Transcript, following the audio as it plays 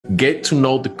get to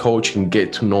know the coach and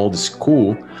get to know the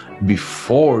school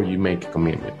before you make a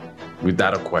commitment,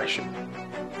 without a question.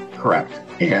 Correct.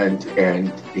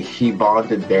 And he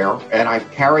bonded there. And I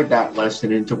carried that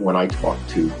lesson into when I talk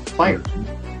to players.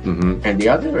 Mm-hmm. And the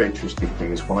other interesting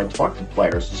thing is when I talk to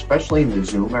players, especially in the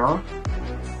Zoom era,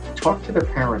 talk to their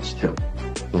parents too.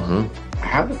 Mm-hmm.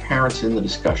 Have the parents in the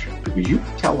discussion, because you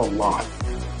can tell a lot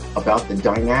about the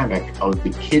dynamic of the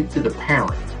kid to the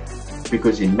parent,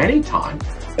 because in many times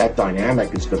that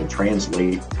dynamic is going to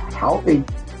translate how they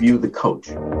view the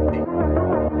coach.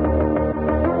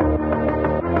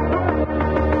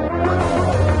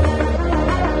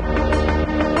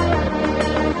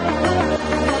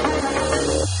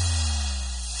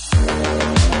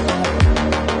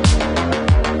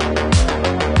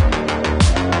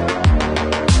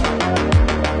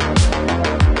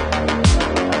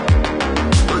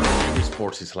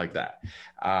 Is like that,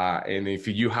 and if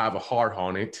you have a heart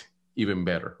on it, even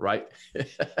better, right?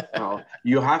 Well,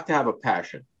 you have to have a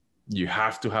passion. You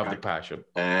have to have the passion.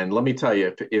 And let me tell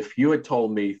you, if you had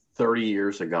told me 30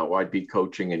 years ago I'd be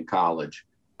coaching in college,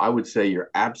 I would say you're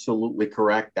absolutely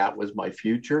correct. That was my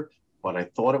future, but I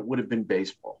thought it would have been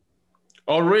baseball.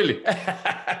 Oh, really?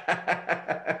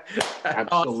 Absolutely.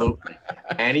 Awesome.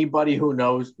 Anybody who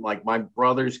knows, like my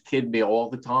brothers kid me all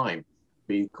the time,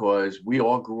 because we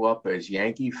all grew up as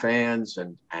Yankee fans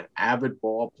and avid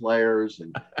ball players,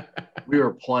 and we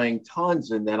were playing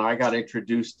tons. And then I got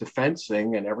introduced to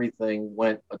fencing and everything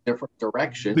went a different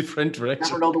direction. You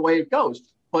never know the way it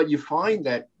goes. But you find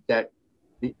that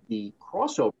the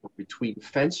crossover between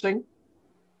fencing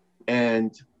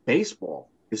and baseball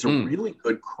is a really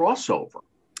good crossover.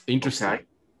 Interesting. Okay?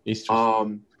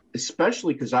 Interesting.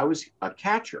 Especially because I was a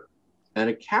catcher. And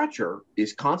a catcher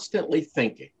is constantly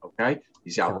thinking, okay?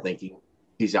 He's out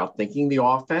thinking the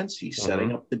offense. He's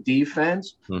setting up the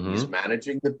defense. He's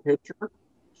managing the pitcher.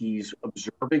 He's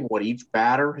observing what each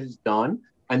batter has done.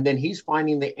 And then he's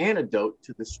finding the antidote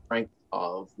to the strength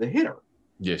of the hitter.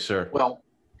 Yes, sir. Well,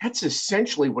 that's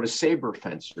essentially what a saber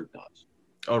fencer does.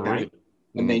 Oh, okay? Really?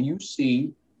 And then you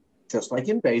see, just like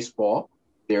in baseball,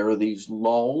 there are these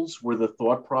lulls where the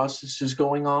thought process is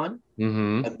going on.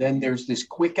 Mm-hmm. And then there's this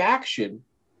quick action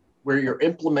where you're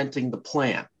implementing the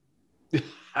plan.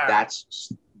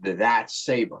 That's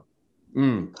saber.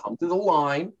 Come to the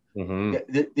line.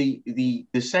 The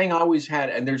saying I always had,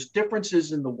 and there's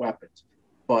differences in the weapons,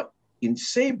 but in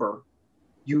saber,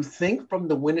 you think from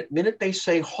the minute they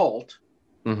say halt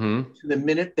to the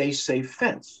minute they say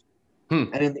fence.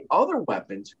 And in the other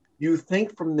weapons, you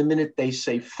think from the minute they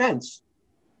say fence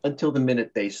until the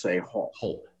minute they say halt.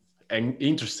 And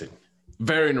interesting.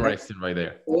 Very interesting right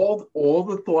there. All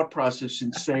the thought process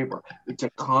in saber, it's a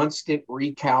constant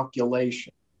recalculation.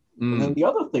 And then the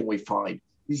other thing we find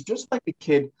is just like a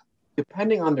kid,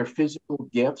 depending on their physical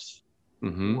gifts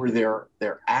or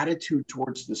their attitude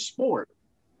towards the sport,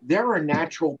 there are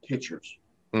natural pitchers,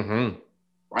 right?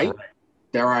 Correct.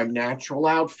 There are natural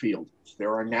outfielders.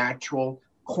 There are natural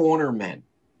cornermen,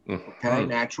 okay?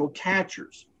 Natural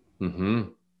catchers,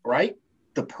 right?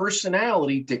 The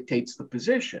personality dictates the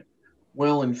position.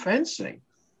 Well, in fencing,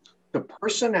 the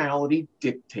personality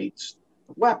dictates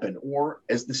the weapon, or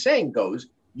as the saying goes,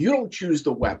 you don't choose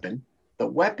the weapon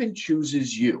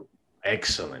chooses you.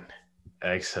 Excellent.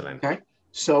 Okay.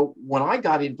 So when I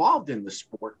got involved in the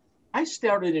sport, I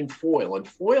started in foil. And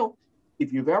foil,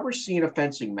 if you've ever seen a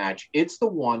fencing match, it's the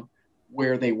one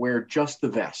where they wear just the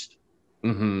vest.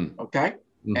 Okay.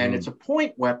 And it's a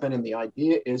point weapon. And the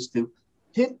idea is to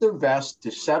hit the vest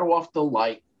to set off the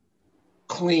light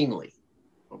cleanly.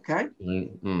 Okay.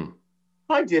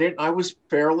 I did it. I was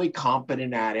fairly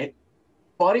competent at it,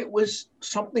 but it was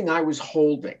something I was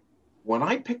holding. When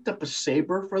I picked up a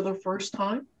saber for the first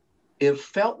time, it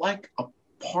felt like a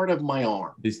part of my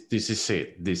arm. This is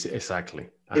it. This exactly.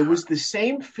 It was the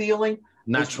same feeling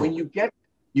as when you get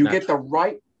the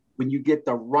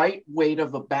right weight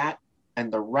of a bat and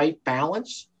the right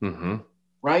balance,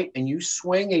 right? And you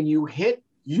swing and you hit,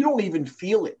 you don't even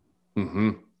feel it.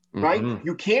 Right?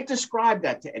 You can't describe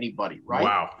that to anybody, right?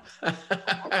 Wow.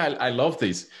 I love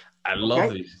this. I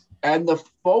love this. And the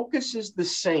focus is the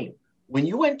same. When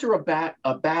you enter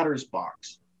a batter's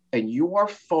box and you are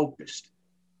focused,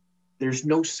 there's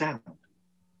no sound.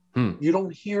 You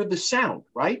don't hear the sound,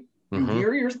 right? You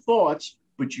hear your thoughts,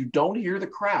 but you don't hear the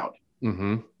crowd.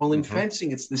 Well, in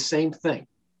fencing, it's the same thing.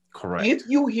 Correct. If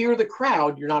you hear the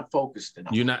crowd, you're not focused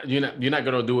enough. You're not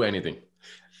gonna do anything.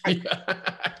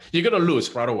 You're gonna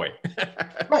lose right away.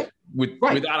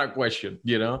 Without a question,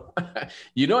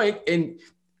 and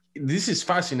this is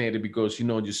fascinating because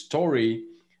your story.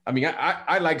 I mean,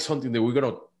 I like something that we're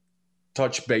gonna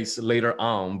touch base later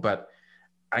on, but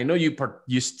I know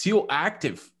you're still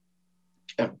active,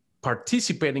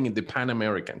 participating in the Pan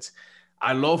Americans.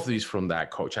 I love this from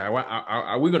that, Coach.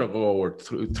 We're gonna go over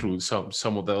through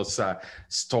some of those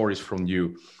stories from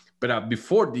you, but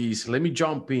before this, let me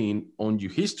jump in on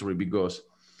your history, because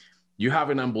you have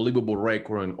an unbelievable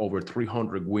record and over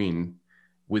 300 win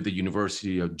with the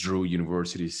University of Drew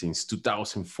University since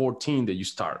 2014 that you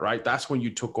start, right? That's when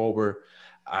you took over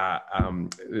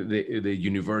the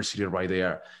university right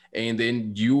there, and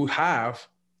then you are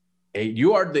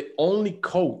the only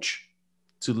coach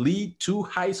to lead 2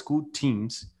 high school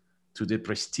teams to the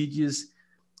prestigious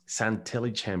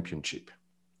Santelli Championship.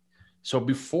 So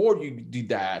before you did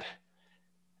that,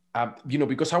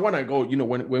 because I want to go,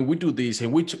 when we do this,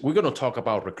 and we're going to talk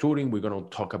about recruiting, we're going to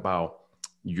talk about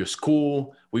your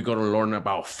school, we're going to learn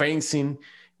about fencing,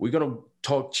 we're going to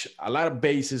touch a lot of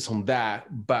bases on that.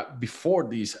 But before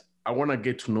this, I want to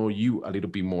get to know you a little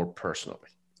bit more personally,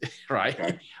 right?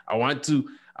 Okay. I want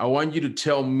you to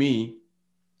tell me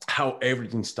how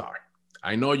everything started.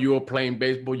 I know you were playing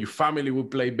baseball, your family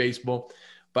would play baseball,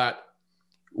 but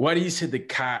what is it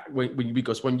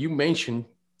because when you mentioned,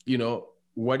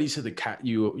 what is it that caught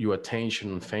your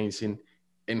attention on fencing,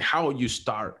 and how you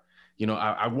start,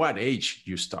 at what age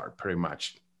you start pretty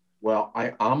much? Well,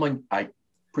 I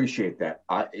appreciate that.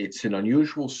 It's an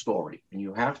unusual story, and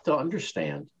you have to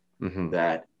understand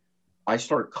that I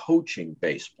started coaching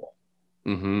baseball.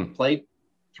 I played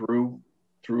through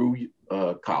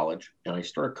college, and I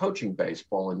started coaching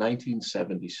baseball in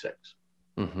 1976.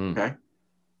 Okay,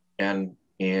 and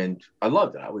I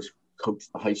loved it. I was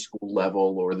coached the high school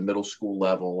level or the middle school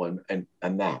level, and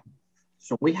that.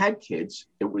 So we had kids.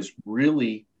 It was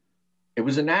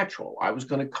a natural. I was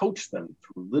going to coach them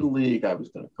through Little League. I was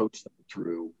going to coach them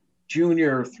through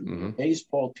junior, through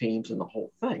baseball teams, and the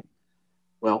whole thing.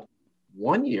 Well,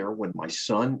 one year when my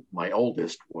son, my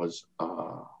oldest, was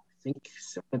I think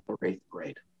 7th or 8th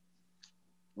grade,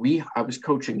 I was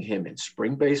coaching him in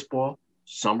spring baseball,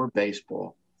 summer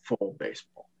baseball, fall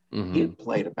baseball. He had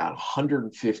played about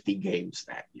 150 games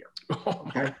that year.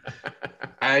 Okay.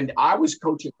 And I was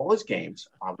coaching all his games.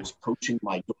 I was coaching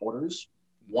my daughters.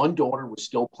 One daughter was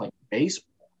still playing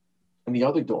baseball, and the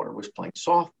other daughter was playing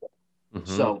softball.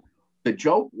 So the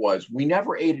joke was, we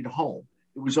never ate at home.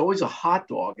 It was always a hot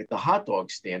dog at the hot dog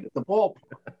stand at the ballpark.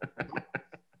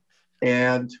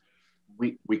 And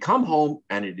we come home,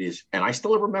 and I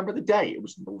still remember the day. It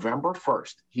was November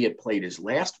 1st. He had played his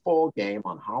last fall game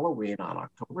on Halloween on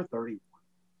October 31.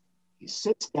 He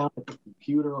sits down at the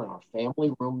computer in our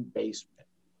family room basement,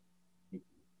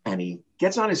 and he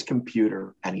gets on his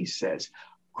computer and he says,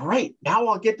 "Great, now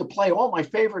I'll get to play all my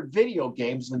favorite video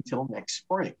games until next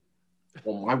spring."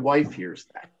 Well, my wife hears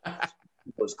that.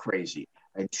 She goes crazy,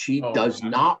 and she does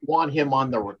not want him on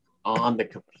the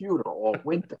computer all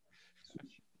winter. So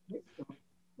she picks up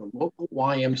the local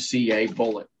YMCA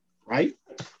bullet, right?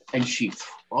 And she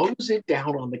throws it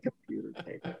down on the computer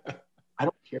table. I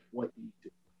don't care what you do.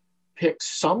 Pick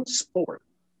some sport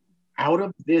out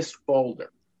of this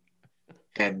folder,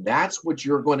 and that's what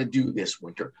you're going to do this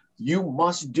winter. You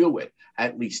must do it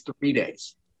at least 3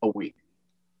 days a week.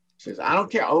 He says, "I don't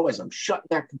care. Otherwise, I'm shutting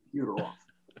that computer off."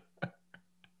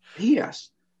 P.S.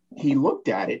 He looked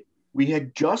at it. We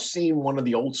had just seen one of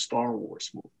the old Star Wars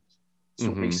movies.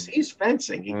 So when he sees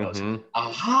fencing, he goes,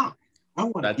 "Aha, I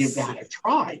want to give that a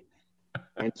try."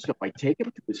 And so I take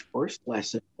him to his first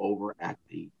lesson over at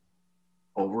the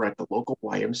local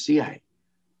YMCA.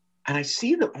 And I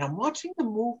see them, and I'm watching the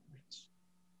movements.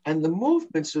 And the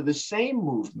movements are the same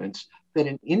movements that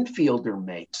an infielder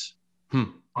makes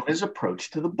on his approach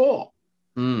to the ball.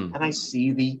 And I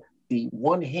see the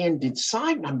one-handed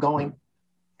side, and I'm going,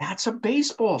 that's a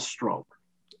baseball stroke.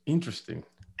 Interesting.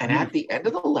 And at the end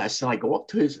of the lesson, I go up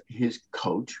to his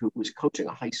coach, who was coaching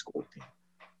a high school team.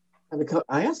 And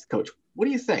I asked the coach, "What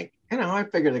do you think?" I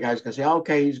figure the guy's going to say,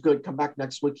 "Okay, he's good. Come back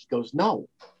next week." He goes, "No.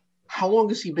 How long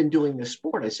has he been doing this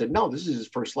sport?" I said, "No, this is his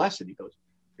first lesson."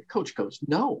 The coach goes,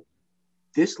 "No,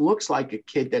 this looks like a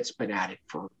kid that's been at it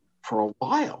for a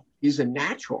while. He's a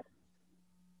natural."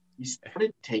 He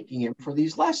started taking him for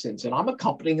these lessons, and I'm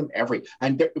accompanying him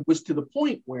and it was to the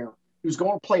point where he was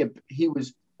going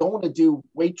to do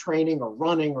weight training or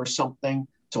running or something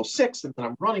till 6, and then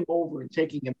I'm running over and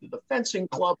taking him to the fencing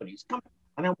club, and he's coming,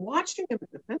 and I'm watching him at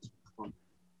the fencing club,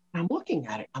 and I'm looking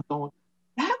at it, I'm going,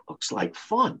 that looks like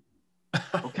fun.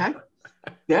 Okay.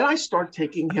 Then I start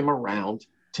taking him around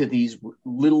to these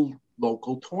little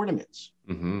local tournaments,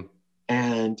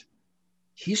 and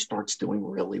he starts doing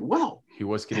really well. He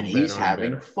was getting and better he's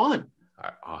having better. Fun.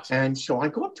 Awesome. And so I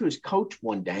go up to his coach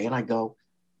one day and I go,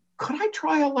 "Could I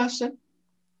try a lesson?"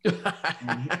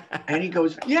 And he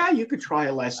goes, yeah, you could try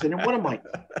a lesson. And what am I?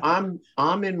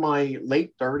 I'm in my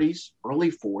late 30s,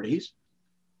 early 40s,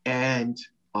 and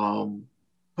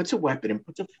puts a weapon and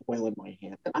puts a foil in my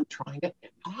hand. And I'm trying it.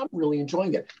 And I'm really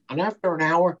enjoying it. And after an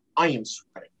hour, I am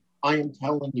sweating. I am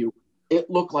telling you, it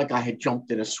looked like I had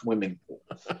jumped in a swimming pool.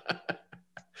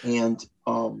 And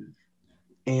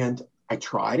I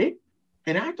tried it.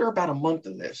 And after about a month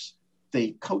of this,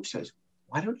 the coach says,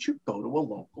 why don't you go to a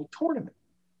local tournament?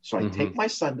 So I take my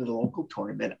son to the local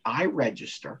tournament. I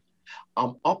register.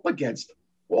 I'm up against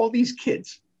all these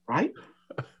kids, right?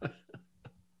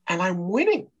 And I'm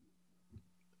winning.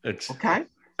 Okay.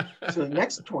 So the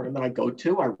next tournament I go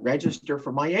to, I register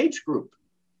for my age group.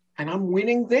 And I'm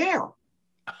winning there.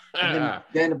 And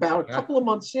then about a couple of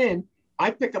months in, I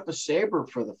pick up a saber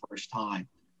for the first time.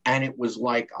 And it was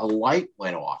like a light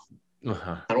went off.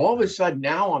 And all of a sudden,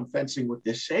 now I'm fencing with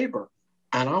this saber.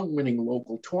 And I'm winning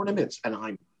local tournaments. And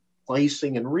I'm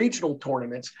placing in regional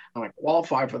tournaments, and I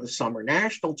qualify for the summer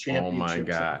national championships. Oh my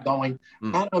God. Going,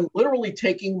 and I'm literally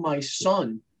taking my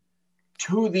son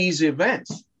to these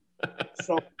events.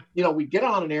 So, we get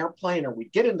on an airplane or we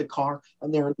get in the car,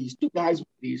 and there are these two guys with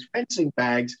these fencing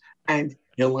bags, and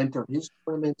he'll enter his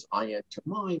tournaments, I enter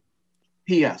mine.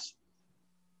 P.S.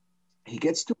 He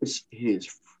gets to his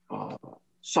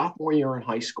sophomore year in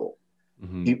high school.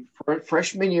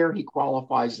 Freshman year, he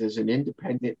qualifies as an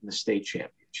independent in the state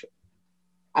championship.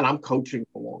 And I'm coaching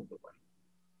along the way.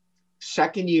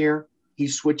 Second year, he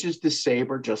switches to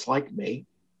saber just like me.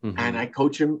 And I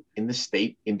coach him in the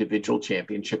state individual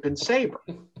championship in saber.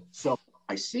 So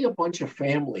I see a bunch of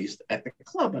families at the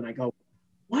club and I go,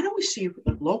 why don't we see if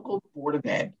the local Board of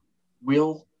Ed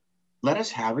will let us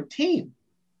have a team?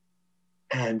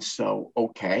 And so,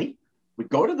 okay, we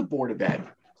go to the Board of Ed,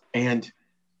 and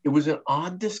it was an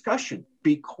odd discussion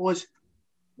because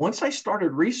once I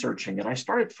started researching it, I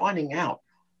started finding out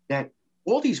that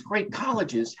all these great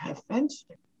colleges have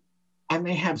fencing and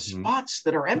they have spots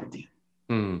that are empty.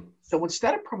 So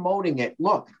instead of promoting it,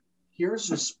 look, here's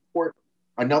a sport,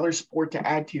 another sport to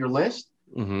add to your list.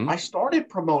 I started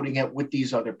promoting it with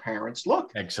these other parents.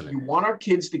 Look, excellent. You want our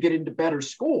kids to get into better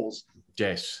schools.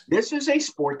 Yes. This is a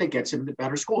sport that gets them into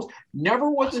better schools. Never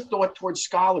with a thought towards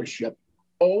scholarship,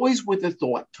 always with a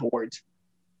thought towards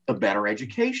a better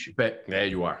education. But there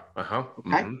you are.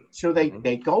 Okay. So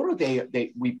they go to,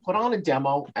 we put on a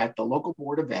demo at the local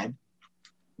Board of Ed.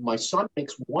 My son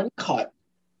makes one cut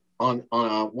on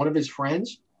one of his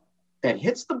friends that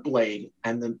hits the blade,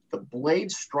 and the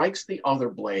blade strikes the other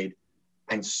blade,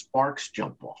 and sparks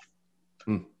jump off.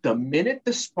 The minute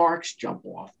the sparks jump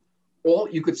off,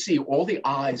 you could see all the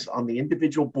eyes on the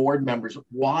individual board members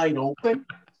wide open,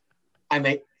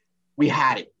 and we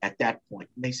had it at that point.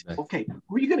 And they said, okay,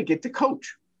 who are you going to get to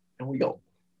coach? And we go,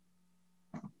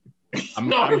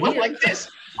 I'm like this.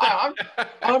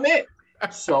 I'm it.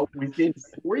 So within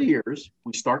 4 years,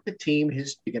 we start the team,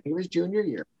 beginning of his junior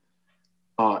year.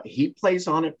 He plays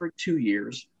on it for 2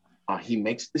 years. He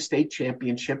makes the state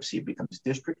championships. He becomes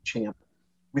district champ.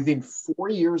 Within 4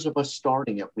 years of us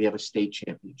starting it, we have a state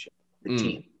championship. The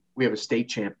team, we have a state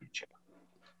championship.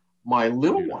 My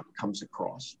little one comes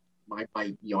across. My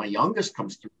youngest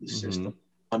comes through the system.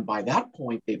 And by that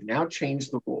point, they've now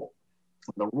changed the rule.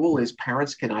 And the rule is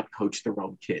parents cannot coach their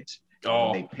own kids.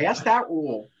 When they passed that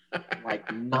rule,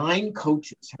 like 9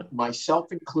 coaches,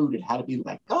 myself included, had to be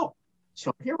let go.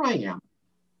 So here I am.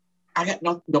 I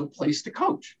got no place to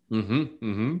coach.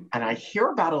 And I hear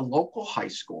about a local high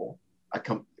school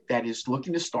that is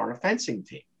looking to start a fencing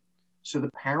team. So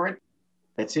the parent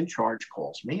that's in charge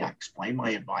calls me. I explain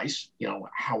my advice,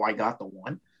 how I got the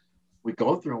one. We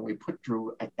go through and we put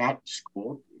through at that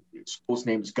school. The school's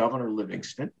name is Governor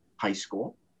Livingston High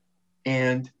School.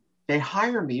 And they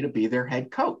hire me to be their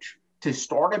head coach to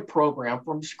start a program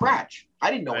from scratch. I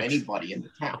didn't know anybody in the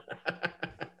town.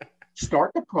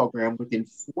 Start the program. Within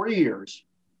 4 years,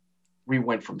 we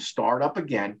went from startup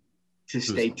again to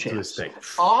state champs.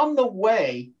 On the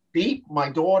way, beat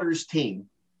my daughter's team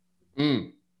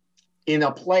in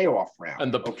a playoff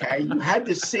round. Okay, you had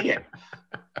to see it.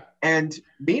 And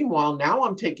meanwhile, now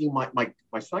I'm taking my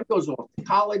son goes off to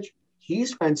college.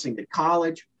 He's fencing to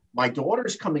college. My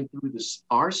daughter's coming through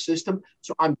our system.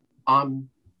 So I'm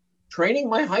training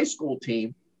my high school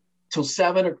team till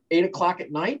 7 or 8 o'clock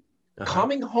at night,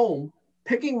 coming home,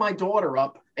 picking my daughter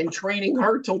up and training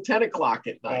her till 10 o'clock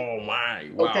at night. Oh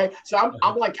my, wow. Okay. So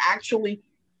I'm like actually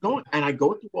going, and I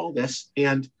go through all this,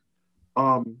 and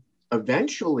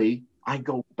eventually I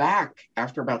go back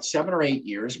after about 7 or 8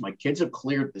 years. My kids have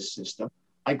cleared the system.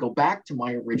 I go back to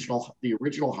the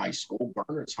original high school,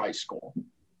 Bernardsville High School,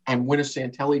 and win a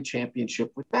Santelli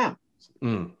championship with them.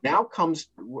 Now comes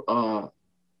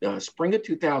spring of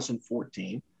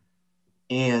 2014,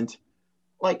 and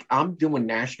like I'm doing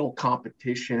national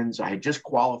competitions. I had just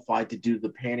qualified to do the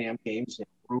Pan Am Games in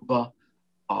Aruba,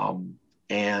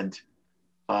 and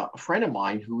a friend of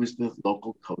mine who is the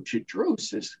local coach at Drew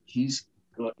says he's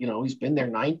been there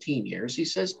 19 years. He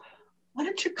says, "Why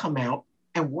don't you come out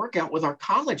and work out with our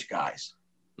college guys,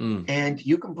 and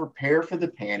you can prepare for the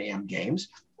Pan Am Games,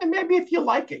 and maybe if you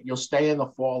like it, you'll stay in the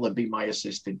fall and be my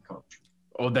assistant coach."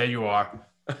 Oh, there you are.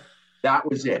 That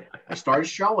was it. I started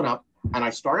showing up, and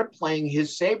I started playing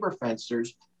his saber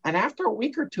fencers. And after a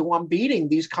week or two, I'm beating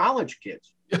these college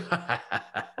kids.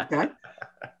 Okay.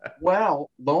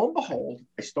 Well, lo and behold,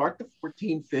 I start the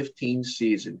 14-15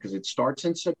 season because it starts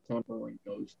in September and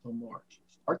goes till March.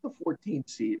 Start the 14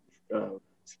 season,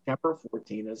 September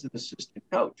 14 as an assistant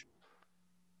coach.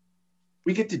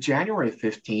 We get to January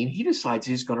 15. He decides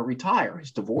he's going to retire.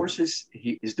 His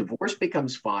divorce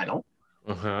becomes final.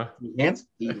 He hands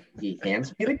me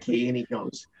the key and he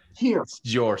goes, "Here, it's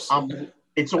yours.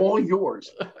 It's all yours."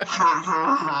 Ha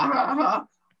ha ha ha.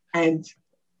 And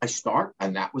I start,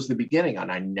 and that was the beginning.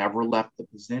 And I never left the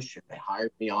position. They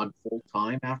hired me on full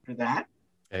time after that.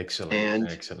 Excellent. And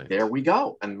excellent. There we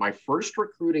go. And my first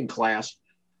recruiting class,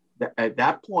 at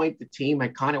that point, the team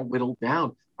had kind of whittled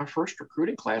down. My first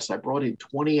recruiting class, I brought in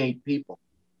 28 people.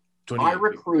 28 I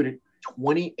recruited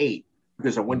 28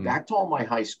 because I went back to all my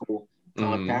high school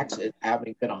contacts,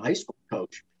 having been a high school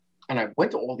coach. And I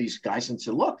went to all these guys and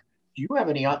said, "Look, do you have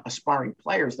any aspiring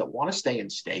players that want to stay in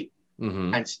state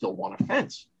and still want to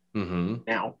fence?"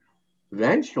 Now,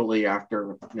 eventually,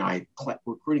 after I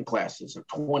recruiting classes of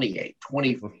 28,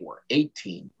 24,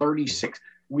 18, 36,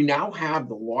 we now have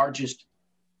the largest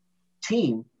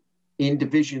team in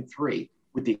Division III,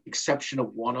 with the exception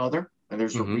of one other. And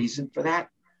there's a reason for that.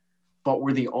 But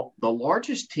we're the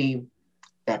largest team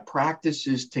that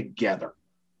practices together.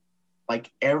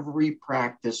 Like every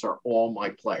practice are all my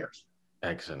players.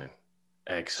 Excellent.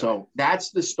 So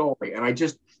that's the story. And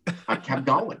I kept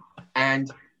going.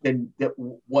 And then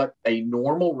what a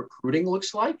normal recruiting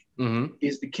looks like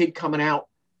is the kid coming out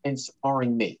and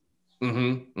sparring me.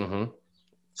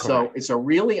 So it's a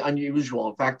really unusual.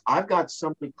 In fact, I've got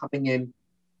somebody coming in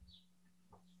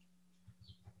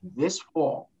this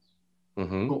fall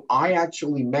who I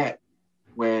actually met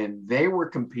when they were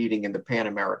competing in the Pan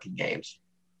American Games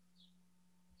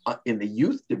in the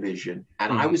youth division,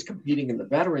 and I was competing in the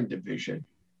veteran division.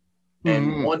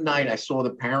 And one night I saw the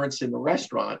parents in the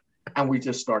restaurant, and we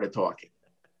just started talking.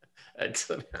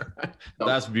 Excellent. So,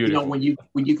 that's beautiful.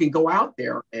 When you can go out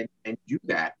there and do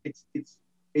that,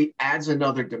 it adds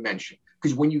another dimension.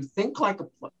 Because when you think like a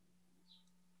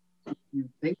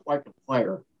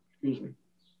player, excuse me.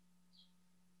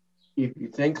 If you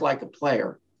think like a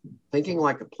player, thinking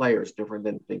like a player is different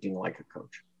than thinking like a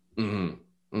coach.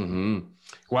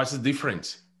 What's the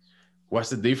difference? What's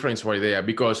the difference right there?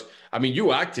 Because, I mean,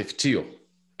 you're active too,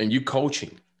 and you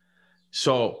coaching.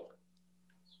 So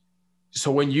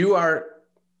when you are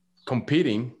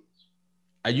competing,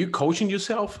 are you coaching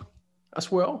yourself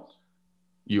as well?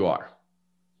 You are.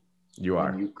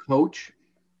 When you coach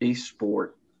a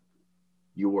sport,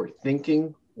 you are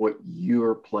thinking what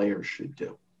your players should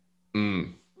do.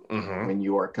 When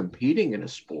you are competing in a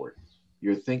sport,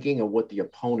 you're thinking of what the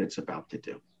opponent's about to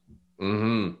do.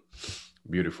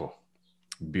 Beautiful.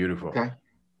 Okay.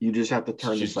 You just have to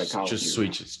turn the psychology.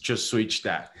 Just switch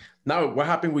that. Now, what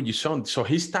happened with your son? So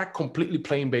he started completely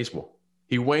playing baseball.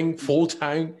 He went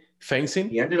full-time fencing.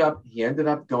 He ended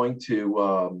up going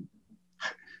to,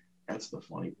 that's the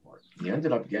funny part. He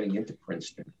ended up getting into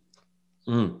Princeton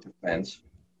to fence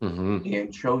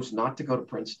and chose not to go to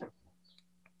Princeton.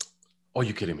 Oh,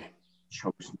 you're kidding me.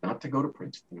 Chose not to go to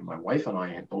Princeton. My wife and I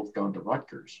had both gone to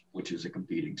Rutgers, which is a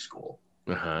competing school.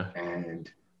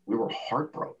 And we were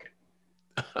heartbroken.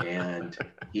 And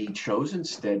he chose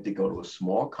instead to go to a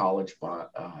small college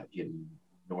in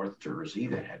North Jersey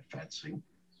that had fencing.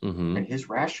 And his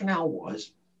rationale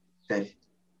was that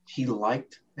he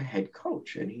liked the head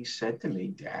coach. And he said to me,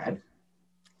 "Dad,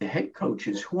 the head coach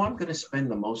is who I'm going to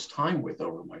spend the most time with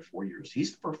over my 4 years.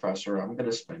 He's the professor I'm going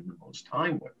to spend the most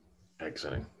time with."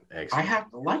 Excellent. I have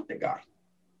to like the guy.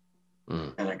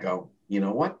 And I go, "You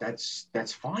know what?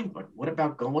 That's fine. But what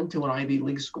about going to an Ivy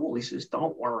League school?" He says,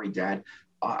 "Don't worry, Dad.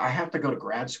 I have to go to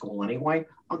grad school anyway.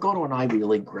 I'll go to an Ivy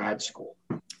League grad school."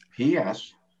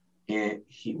 P.S.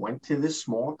 He went to this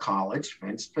small college,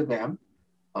 fenced for them,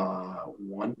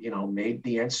 made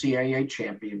the NCAA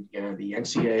champion, the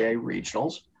NCAA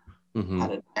regionals,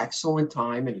 had an excellent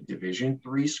time in a Division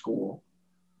III school,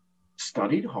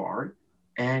 studied hard,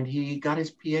 and he got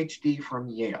his PhD from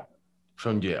Yale.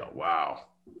 From Yale, wow.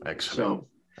 Excellent.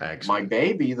 So my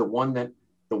baby, the one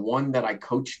that I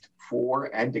coached for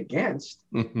and against,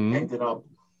 ended up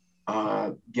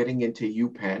getting into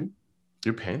UPenn.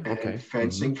 UPenn, okay. And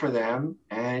fencing for them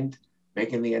and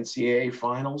making the NCAA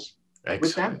finals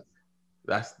with them.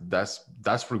 That's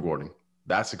rewarding.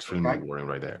 That's extremely rewarding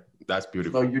right there. That's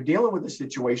beautiful. So you're dealing with a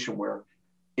situation where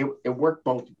it worked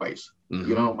both ways.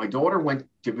 You know, my daughter went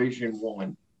Division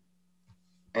I,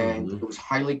 and it was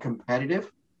highly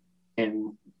competitive,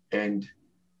 and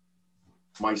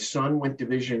my son went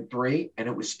Division III, and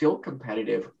it was still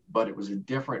competitive, but it was a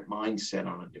different mindset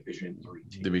on a Division III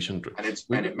team. Division III,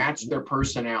 and it matched their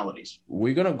personalities.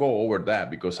 We're gonna go over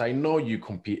that because I know you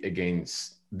compete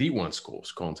against D1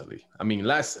 schools constantly. I mean,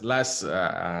 last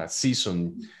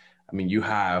season, I mean, you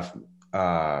have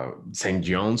St.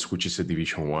 John's, which is a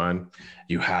Division I.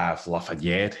 You have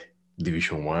Lafayette,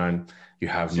 Division I. You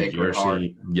have New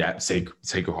Jersey,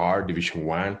 Sacred Heart, Division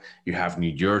I. You have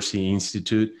New Jersey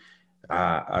Institute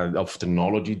of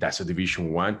Technology, that's a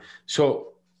Division I.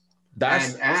 So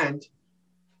that's and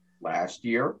last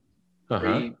year,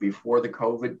 before the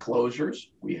COVID closures,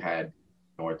 we had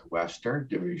Northwestern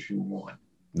Division I.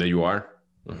 There you are.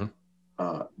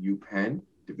 UPenn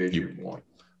Division I.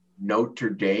 Notre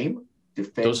Dame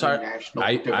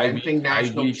defending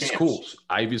national schools,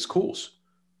 Ivy schools.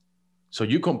 So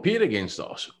you compete against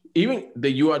those, even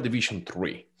that you are Division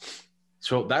III.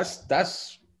 So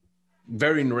that's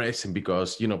very interesting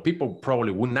because, you know, people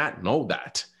probably would not know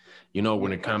that, you know,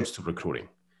 when it comes to recruiting.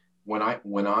 When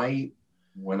I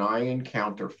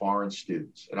encounter foreign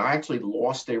students, and I actually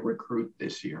lost a recruit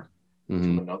this year to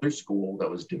another school that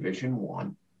was Division I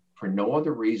for no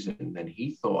other reason than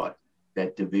he thought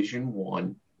that Division I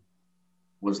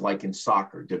was like in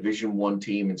soccer. Division I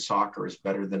team in soccer is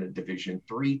better than a Division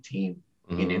III team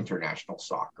in international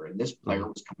soccer. And this player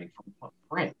was coming from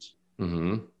France.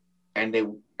 And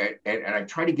I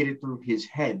tried to get it through his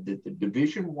head that the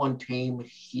Division I team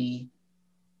he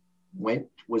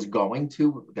was going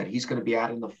to, that he's going to be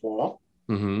at in the fall,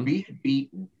 we had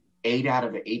beaten 8 out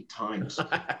of 8 times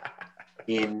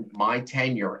in my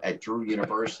tenure at Drew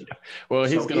University. Well,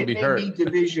 he's going to be hurt. It may be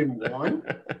Division I,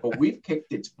 but we've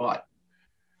kicked its butt.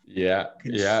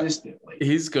 Consistently.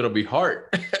 He's going to be hard.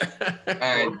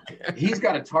 And he's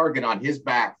got a target on his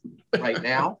back right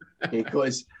now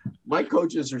because my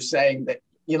coaches are saying that,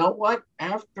 you know what,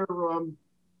 after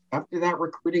that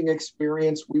recruiting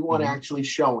experience, we want to actually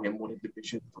show him what a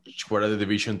Division III. What a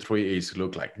Division III is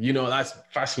look like. You know, that's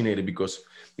fascinating because,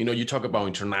 you know, you talk about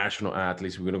international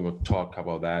athletes. We're going to talk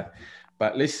about that,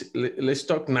 but let's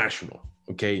talk national.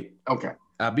 Okay. Okay.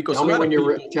 Because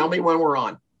tell me when we're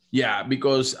on. Yeah,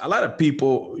 because a lot of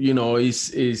people, you know, you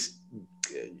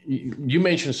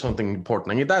mentioned something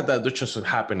important, and that just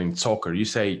happen in soccer. You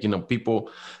say, you know, people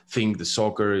think the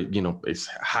soccer, you know, is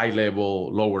high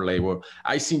level, lower level.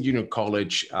 I seen junior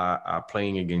college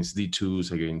playing against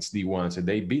D2s, against D1s, and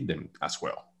they beat them as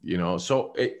well. You know,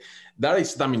 so that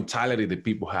is the mentality that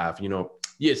people have. You know,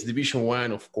 yes, Division I,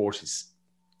 of course, is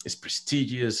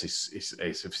prestigious, is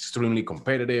extremely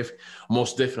competitive.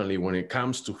 Most definitely when it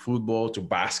comes to football, to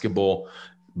basketball,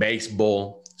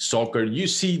 baseball, soccer, you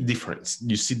see difference.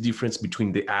 You see difference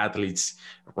between the athletes,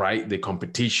 right? The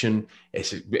competition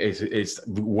is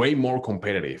way more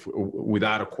competitive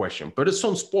without a question. But in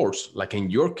some sports, like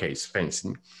in your case,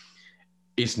 fencing,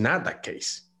 it's not that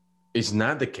case. It's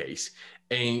not the case.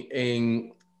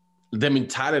 And the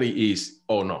mentality is,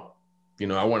 oh no, you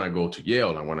know, I want to go to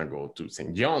Yale. I want to go to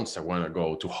St. John's. I want to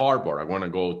go to Harvard. I want to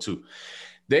go to,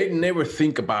 they never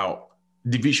think about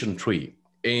Division III.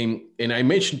 And I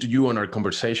mentioned to you on our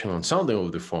conversation on Sunday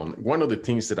over the phone, one of the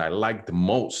things that I like the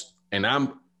most, and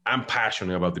I'm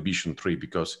passionate about Division III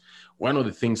because one of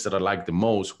the things that I like the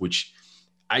most, which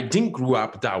I didn't grow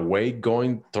up that way,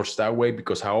 going towards that way,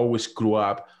 because I always grew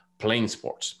up playing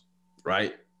sports,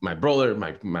 right? My brother,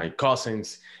 my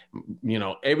cousins, you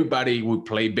know, everybody would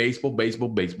play baseball.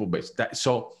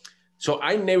 So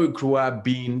I never grew up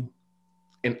being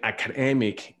an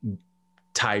academic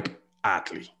type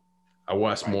athlete. I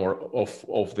was more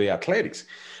of the athletics.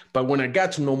 But when I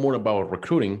got to know more about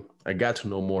recruiting, I got to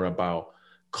know more about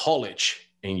college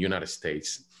in the United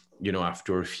States. You know,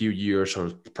 after a few years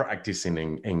of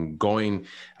practicing and going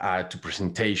to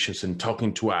presentations and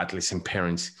talking to athletes and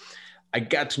parents, I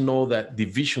got to know that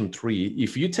Division III,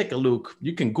 if you take a look,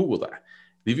 you can Google that.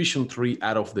 Division III,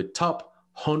 out of the top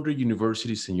 100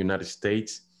 universities in the United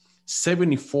States,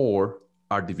 74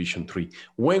 are Division III.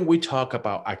 When we talk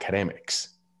about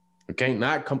academics, okay,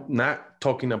 not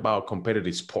talking about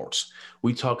competitive sports,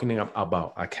 we're talking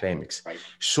about academics. Right.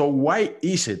 So why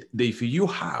is it that if you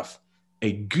have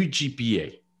a good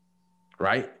GPA,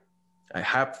 right, I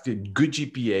have the good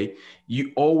GPA,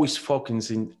 you always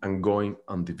focusing on going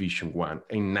on Division I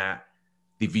and not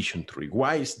Division III.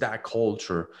 Why is that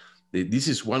culture? This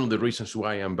is one of the reasons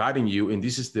why I'm inviting you, and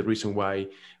this is the reason why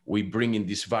we bring in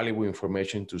this valuable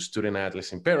information to student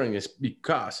athletes and parents,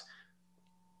 because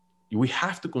we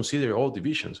have to consider all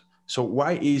divisions. So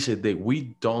why is it that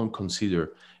we don't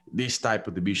consider this type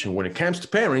of division when it comes to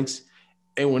parents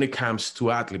and when it comes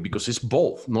to athletes? Because it's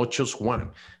both, not just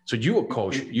one. So you, a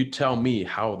coach, you tell me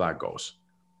how that goes.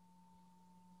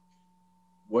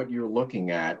 What you're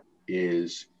looking at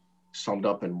is summed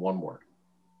up in one word: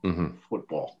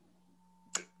 football.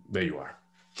 There you are.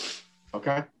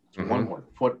 Okay? One word: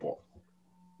 football.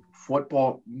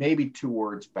 Football, maybe 2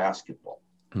 words: basketball.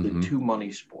 The 2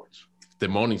 money sports. The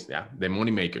money, the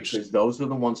money makers. Because those are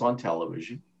the ones on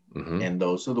television, and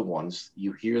those are the ones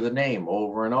you hear the name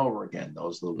over and over again.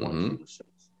 Those are the ones you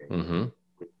associate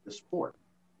with the sport.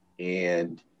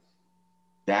 And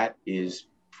that is,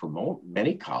 for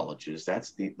many colleges,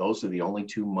 those are the only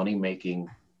 2 money-making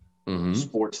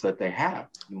sports that they have.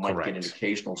 You might get an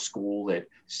occasional school that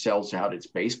sells out its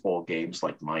baseball games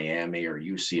like Miami or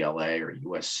UCLA or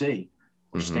USC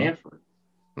or Stanford.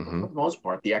 For the most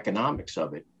part, the economics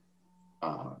of it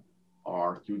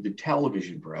are through the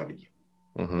television revenue.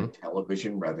 The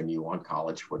television revenue on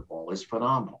college football is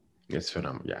phenomenal. It's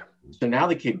phenomenal, yeah. So now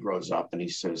the kid grows up and he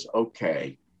says,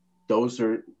 okay, those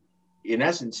are, in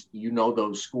essence,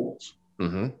 those schools.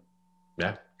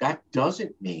 Yeah. That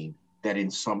doesn't mean that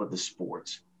in some of the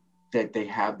sports that they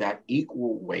have that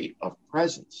equal weight of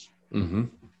presence.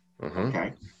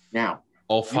 Okay. Now,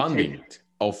 Or funding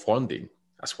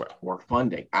as well. Or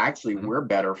funding. Actually, we're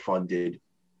better funded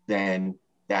than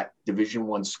that Division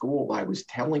I school I was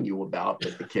telling you about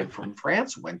that the kid from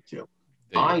France went to.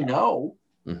 I know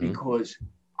because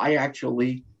I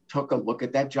actually took a look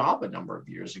at that job a number of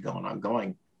years ago, and I'm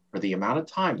going, for the amount of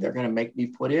time they're going to make me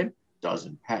put in,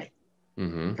 doesn't pay.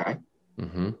 Okay.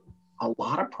 A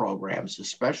lot of programs,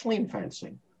 especially in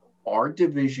fencing, are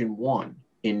Division I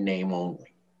in name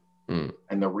only.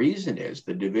 And the reason is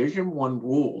the Division I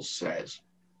rules says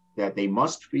that they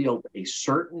must field a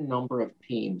certain number of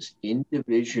teams in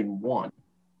Division I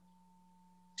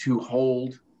to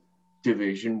hold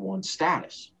Division I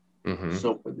status.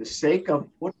 So for the sake of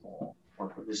football or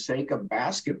for the sake of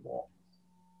basketball,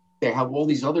 they have all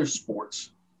these other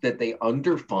sports that they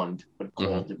underfund but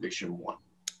call Division I.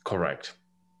 Correct.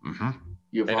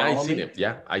 You've seen it.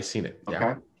 Yeah, I've seen it.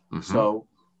 Okay. So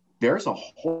there's a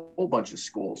whole bunch of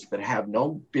schools that have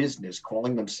no business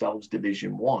calling themselves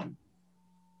Division I,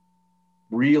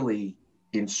 really,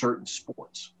 in certain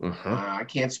sports. I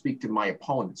can't speak to my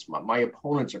opponents. My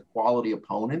opponents are quality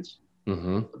opponents.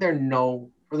 But they're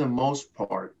for the most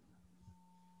part,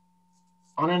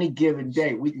 on any given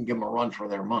day, we can give them a run for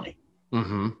their money.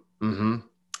 Do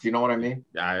you know what I mean?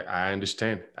 I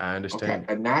understand. Okay.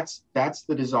 And that's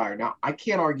the desire. Now, I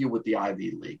can't argue with the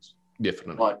Ivy Leagues.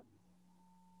 Definitely. But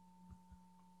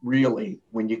really,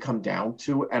 when you come down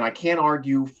to it, and I can't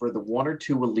argue for the 1 or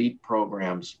 2 elite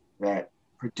programs that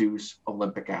produce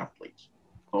Olympic athletes.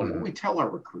 But what we tell our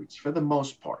recruits, for the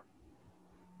most part,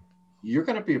 you're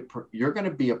going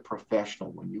to be a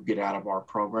professional when you get out of our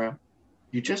program.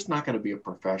 You're just not going to be a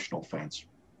professional fencer.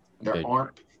 There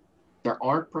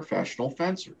aren't professional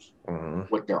fencers.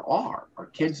 What there are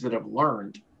kids that have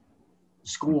learned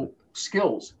school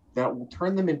skills that will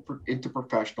turn them into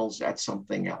professionals at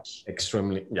something else.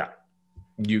 Extremely, yeah.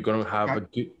 You're going to have a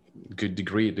good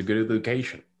degree, the good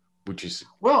education, which is...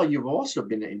 Well, you've also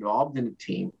been involved in a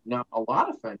team. Now, a lot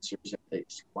of fencers at the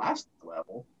scholastic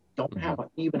level don't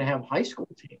even have high school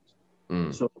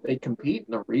teams. So if they compete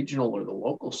in the regional or the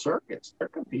local circuits, they're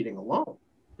competing alone.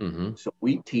 So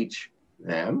we teach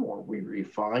them, or we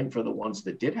refine for the ones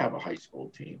that did have a high school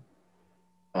team,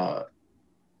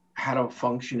 how to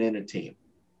function in a team,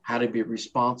 how to be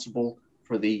responsible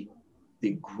for the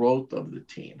growth of the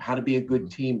team, how to be a good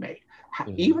teammate,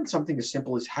 even something as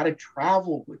simple as how to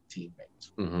travel with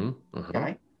teammates,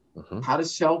 okay? How to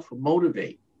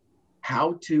self-motivate,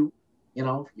 how to,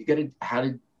 how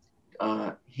to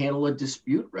handle a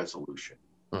dispute resolution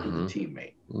with a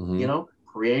teammate,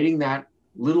 creating that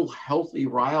little healthy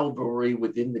rivalry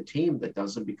within the team that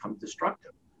doesn't become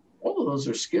destructive. All of those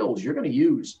are skills you're going to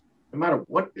use no matter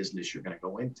what business you're going to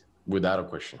go into. Without a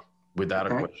question.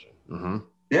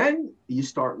 Then you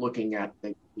start looking at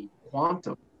the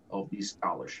quantum of these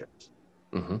scholarships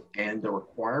and the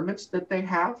requirements that they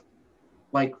have.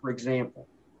 Like, for example,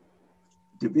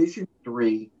 Division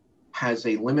III has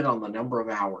a limit on the number of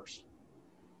hours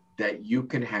that you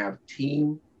can have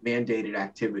team mandated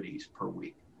activities per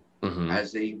week,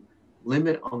 has a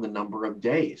limit on the number of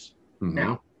days.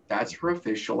 Now, That's for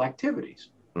official activities.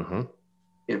 Mm-hmm.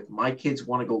 If my kids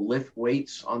want to go lift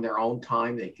weights on their own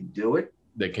time, they can do it.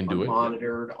 They can do it.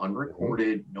 Unmonitored,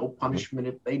 unrecorded, no punishment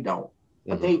if they don't.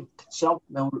 But Mm-hmm. they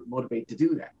self-motivate to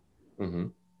do that. Mm-hmm.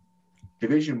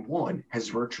 Division I has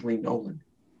virtually no limit.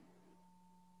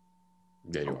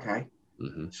 There you okay. are.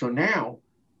 Mm-hmm. So now,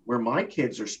 where my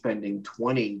kids are spending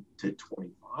 20 to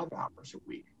 25 hours a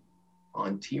week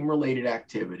on team-related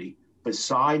activity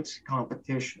besides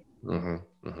competition, mm-hmm.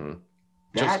 Mm-hmm.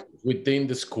 that just within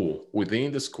the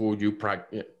school, you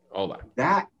practice all that.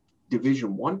 That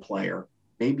Division I player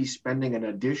may be spending an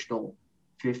additional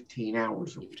 15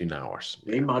 hours a week. 15 hours.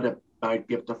 They might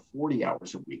be up to 40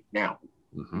 hours a week. Now,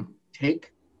 mm-hmm.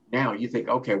 Now you think,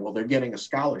 okay, well, they're getting a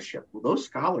scholarship. Well, those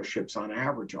scholarships on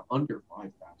average are under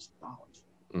 $5,000.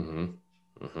 Mm-hmm.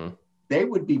 Mm-hmm. They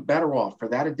would be better off for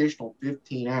that additional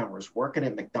 15 hours working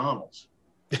at McDonald's.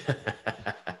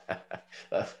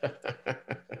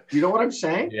 You know what I'm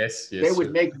saying? Yes. They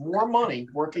would make more money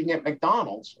working at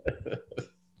McDonald's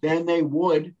than they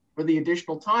would for the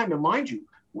additional time. And mind you,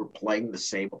 we're playing the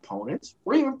same opponents.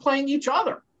 We're even playing each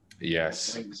other. Yes.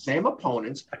 We're playing the same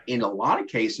opponents. In a lot of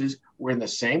cases, we're in the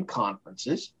same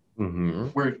conferences. Mm-hmm.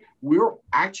 We're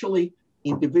actually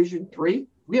in Division III.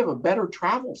 We have a better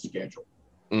travel schedule.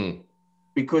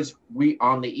 Because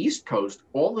on the East Coast,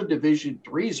 all the Division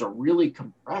IIIs are really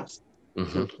compressed to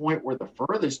the point where the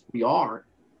furthest we are,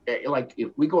 like if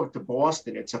we go up to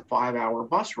Boston, it's a 5-hour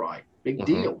bus ride. Big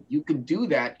deal. You can do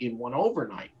that in one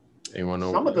overnight.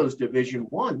 Some of those Division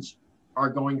Is are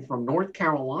going from North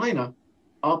Carolina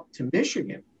up to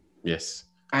Michigan. Yes.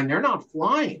 And they're not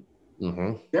flying.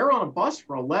 They're on a bus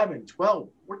for 11, 12,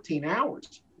 14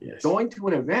 hours. Yes. Going to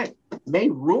an event may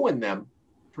ruin them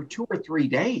for 2 or 3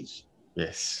 days.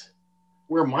 Yes.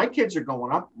 Where my kids are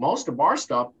going up, most of our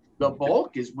stuff, the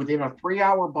bulk is within a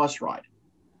 3-hour bus ride.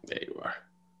 There you are.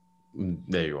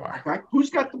 Okay. Who's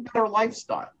got the better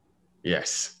lifestyle?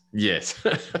 Yes.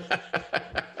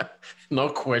 No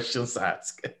questions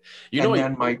asked.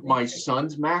 Then my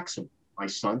son's maxim.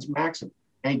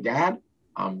 Hey, Dad,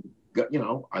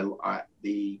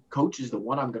 the coach is the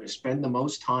one I'm going to spend the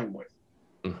most time with.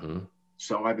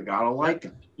 So I've got to like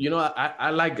him.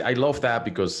 I love that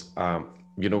because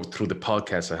through the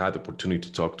podcast I had the opportunity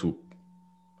to talk to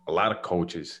a lot of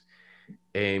coaches,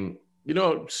 and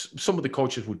some of the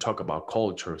coaches would talk about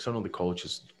culture. Some of the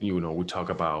coaches, would talk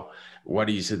about what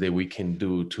is it that we can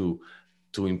do to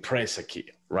impress a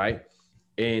kid, right?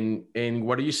 And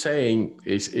what are you saying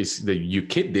is that your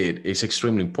kid did is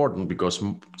extremely important, because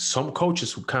some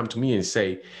coaches would come to me and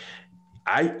say,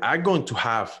 I'm going to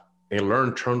have a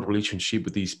long-term relationship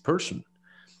with this person,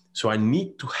 so I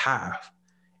need to have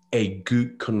a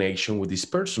good connection with this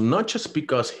person, not just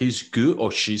because he's good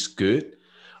or she's good,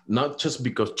 not just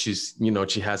because she's,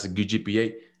 she has a good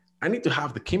GPA. I need to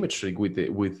have the chemistry with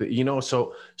it,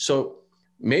 so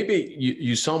maybe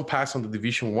you son passed on the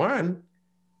Division I,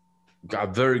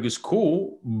 got very good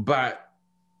school, but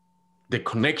the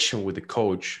connection with the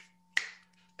coach,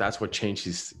 that's what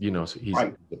changes, his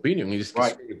opinion. It's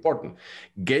very important.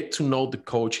 Get to know the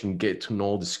coach and get to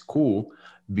know the school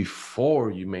before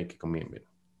you make a commitment,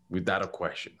 without a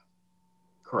question.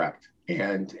 Correct.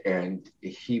 And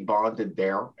he bonded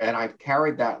there. And I've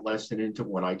carried that lesson into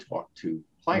when I talk to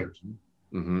players.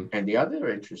 And the other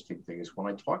interesting thing is when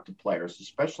I talk to players,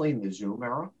 especially in the Zoom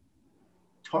era,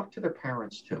 talk to their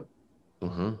parents too.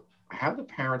 I have the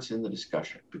parents in the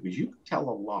discussion, because you can tell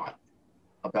a lot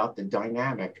about the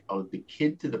dynamic of the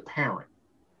kid to the parent,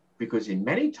 because in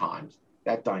many times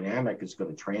that dynamic is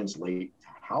going to translate to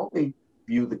how they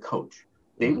view the coach.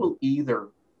 They will either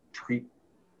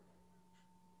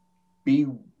be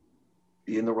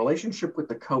in the relationship with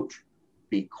the coach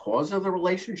because of the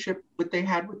relationship that they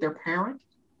had with their parent,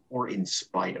 or in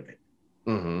spite of it.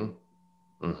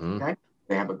 Okay?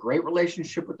 They have a great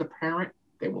relationship with the parent,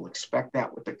 they will expect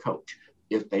that with the coach.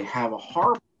 If they have a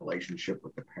horrible relationship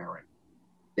with the parent,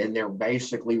 then they're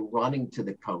basically running to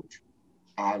the coach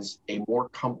as a more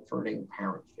comforting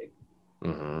parent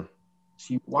figure.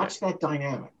 So you watch that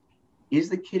dynamic. Is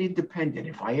the kid independent?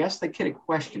 If I ask the kid a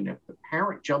question, if the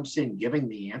parent jumps in giving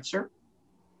the answer,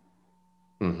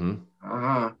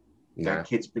 that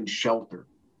kid's been sheltered.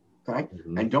 Okay.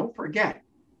 And don't forget,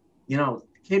 the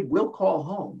kid will call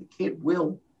home.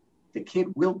 The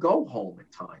kid will go home at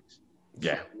times.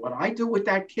 Yeah. So what I do with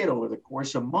that kid over the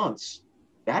course of months,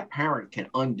 that parent can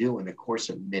undo in the course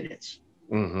of minutes.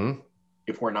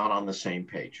 If we're not on the same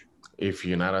page. If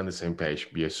you're not on the same page,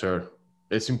 yes, sir.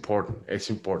 It's important. I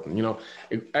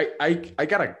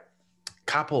got a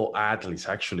couple athletes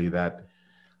actually that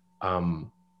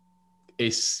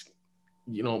is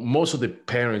most of the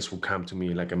parents will come to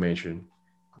me, like I mentioned,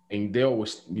 and they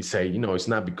always say, it's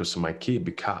not because of my kid,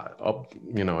 because of,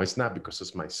 it's not because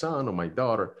it's my son or my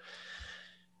daughter.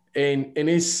 And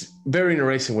it's very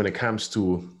interesting when it comes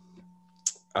to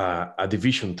a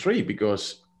Division III,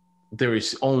 because there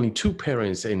is only 2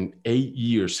 parents in 8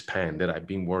 years span that I've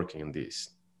been working in this.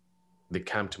 They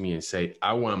come to me and say,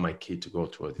 I want my kid to go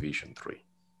to a Division III.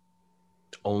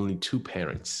 Only 2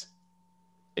 parents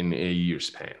in 8 years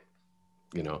span,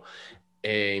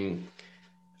 and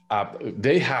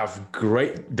they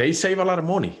save a lot of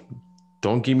money.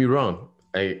 Don't get me wrong.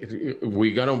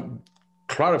 We're going to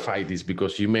clarify this,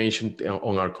 because you mentioned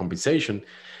on our conversation,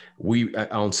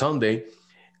 on Sunday,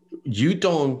 you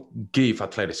don't give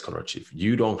athletic scholarships.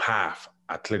 You don't have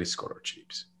athletic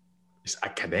scholarships. It's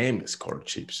academic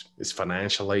scholarships. It's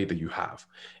financial aid that you have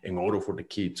in order for the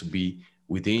kid to be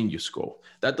within your school.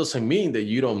 That doesn't mean that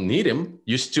you don't need him.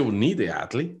 You still need the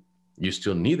athlete. You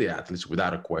still need the athletes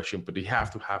without a question, but you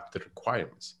have to have the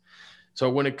requirements. So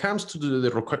when it comes to the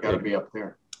requirements, got to be up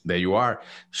there. There you are.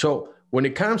 So when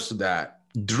it comes to that,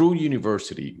 Drew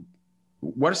University,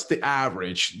 what's the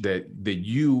average that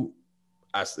you,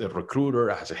 as a recruiter,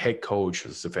 as a head coach,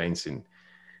 as a fencing,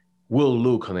 will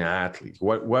look on an athlete?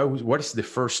 What is the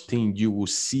first thing you will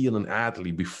see in an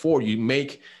athlete before you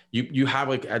make, you have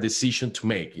a decision to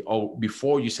make, or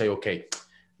before you say, okay,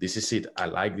 this is it. I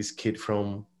like this kid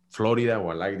from Florida,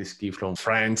 or I like this kid from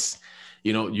France.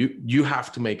 You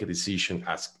have to make a decision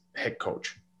as head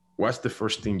coach. What's the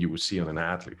first thing you will see on an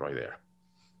athlete right there?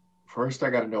 First, I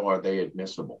got to know, are they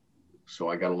admissible? So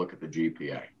I got to look at the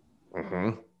GPA.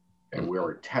 Mm-hmm. And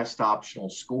we're a test optional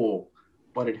school,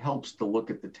 but it helps to look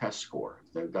at the test score.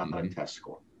 They've got a test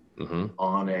score. Mm-hmm.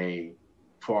 On a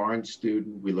foreign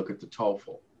student, we look at the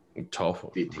TOEFL. The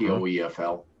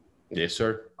TOEFL. Yes,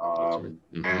 sir.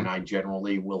 And I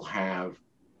generally will have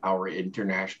our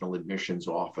international admissions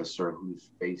officer, who's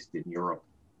based in Europe,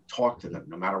 talk to them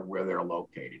no matter where they're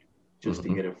located, just to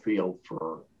get a feel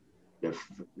for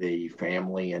the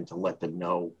family and to let them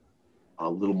know a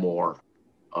little more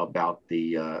about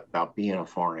being a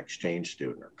foreign exchange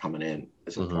student or coming in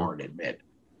as a foreign admit.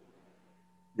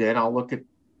 Then I'll look at,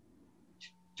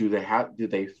 do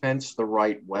they fence the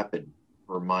right weapon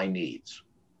for my needs?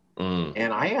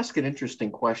 And I ask an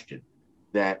interesting question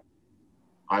that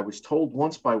I was told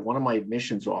once by one of my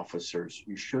admissions officers,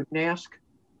 you shouldn't ask,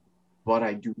 but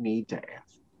I do need to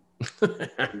ask.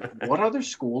 What other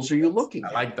schools are you looking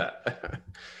at? I like that.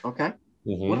 Okay.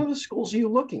 What other schools are you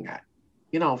looking at?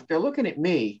 If they're looking at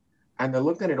me and they're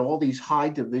looking at all these high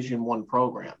Division I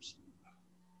programs,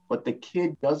 but the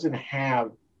kid doesn't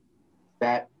have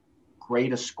that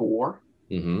great a score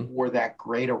or that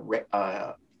great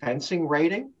a fencing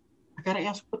rating, I got to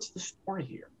ask, what's the story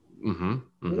here?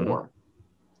 Or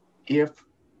if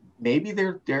maybe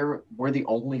we're the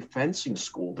only fencing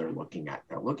school they're looking at.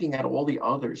 They're looking at all the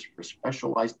others for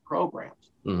specialized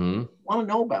programs. Want to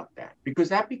know about that, because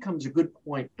that becomes a good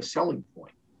point, a selling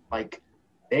point. Like,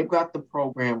 they've got the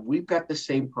program, we've got the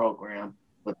same program,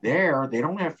 but they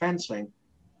don't have fencing.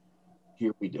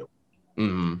 Here we do.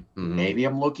 Maybe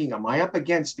am I up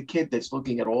against the kid that's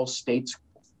looking at all state schools?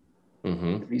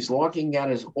 If he's looking at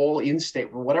his all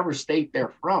in-state, for whatever state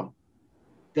they're from,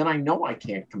 then I know I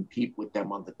can't compete with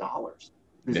them on the dollars,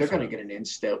 because they're going to get an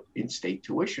in-state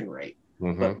tuition rate.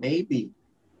 But maybe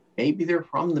they're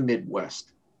from the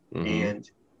Midwest and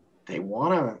they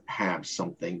want to have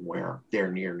something where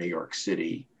they're near New York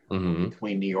City,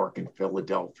 between New York and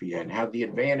Philadelphia, and have the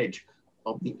advantage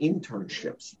of the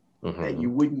internships that you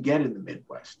wouldn't get in the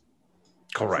Midwest.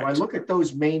 Correct. So I look at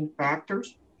those main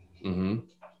factors.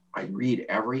 I read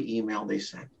every email they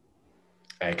send.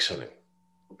 Excellent.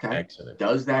 Okay. Excellent.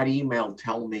 Does that email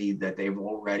tell me that they've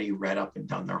already read up and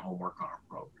done their homework on our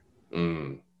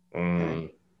program?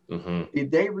 Okay.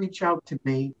 Did they reach out to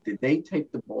me? Did they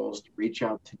take the balls to reach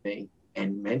out to me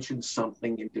and mention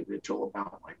something individual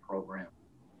about my program?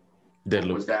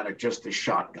 Or was that just a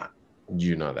shotgun?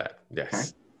 You know that,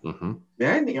 yes. Okay.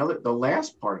 Then the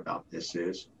last part about this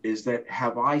is that,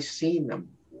 have I seen them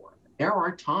before? There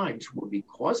are times where,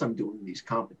 because I'm doing these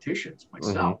competitions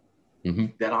myself,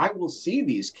 that I will see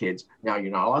these kids. Now,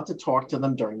 you're not allowed to talk to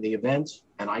them during the events,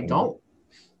 and I don't.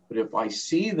 But if I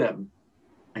see them,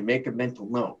 I make a mental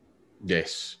note.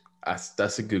 Yes,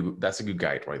 that's a good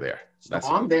guide right there. So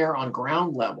I'm there on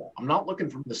ground level. I'm not looking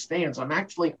from the stands. I'm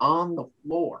actually on the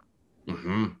floor.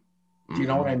 Do you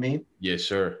know what I mean? Yes,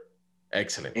 sir.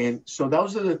 Excellent. And so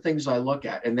those are the things I look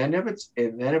at. And then if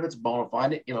it's bona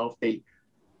fide,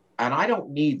 and I don't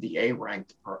need the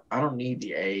I don't need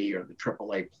the A or the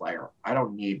AAA player. I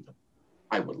don't need them.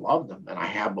 I would love them, and I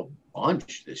have a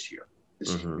bunch this year.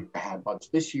 We've had a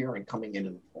bunch this year and coming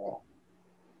into the fall.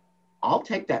 I'll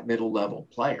take that middle level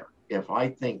player if I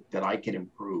think that I can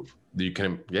improve. You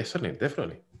can, yes,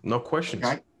 definitely. No questions.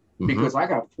 Okay? Because I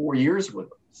got 4 years with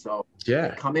them. So yeah,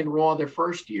 they come in raw their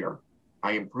first year.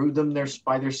 I improve them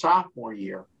by their sophomore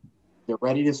year. They're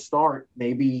ready to start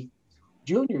maybe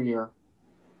junior year.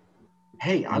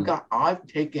 Hey, I've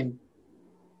taken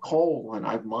coal and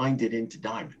I've mined it into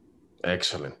diamond.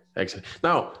 Excellent.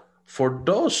 Now, for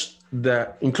those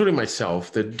that, including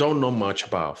myself, that don't know much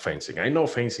about fencing, I know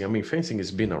fencing. I mean, fencing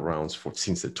has been around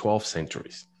since the 12th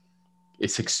centuries.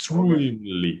 It's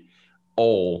extremely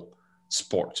old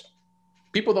sport.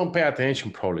 People don't pay attention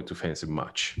probably to fencing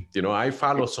much. You know, I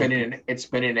follow it's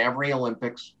been in every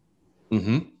Olympics.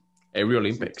 Every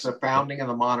Olympics. It's the founding of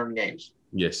the modern games.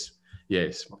 Yes.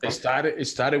 Okay. It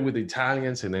started with the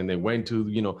Italians, and then they went to,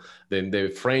 then the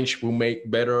French will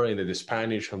make better, and then the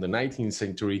Spanish on the 19th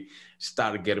century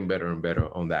started getting better and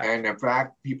better on that. And in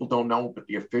fact, people don't know, but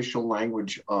the official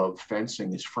language of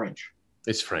fencing is French.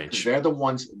 It's French. They're the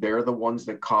ones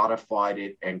that codified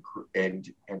it and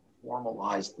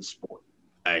formalized the sport.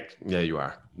 There you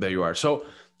are. So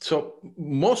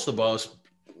most of us,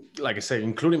 like I said,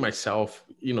 including myself,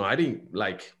 I didn't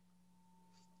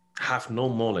have no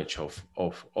knowledge of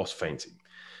fencing.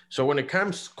 So when it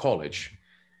comes to college,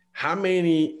 how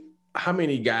many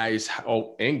guys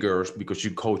and girls, because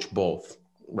you coach both,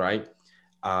 right?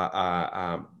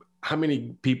 How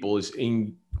many people is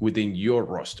within your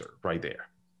roster right there?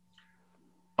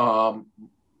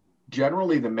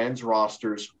 Generally, the men's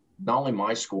rosters, not only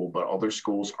my school, but other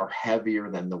schools, are heavier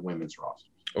than the women's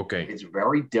rosters. Okay. It's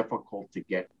very difficult to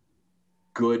get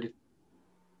good,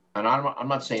 and I'm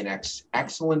not saying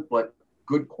excellent, but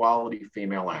good quality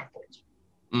female athletes.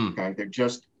 Okay.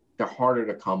 They're harder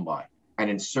to come by. And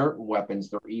in certain weapons,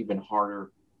 they're even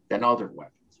harder than other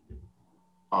weapons.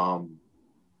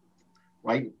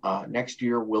 Next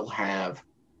year, we'll have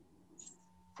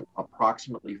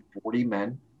approximately 40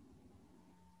 men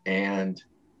and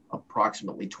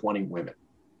approximately 20 women.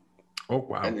 Oh,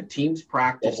 wow. And the teams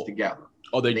practice together.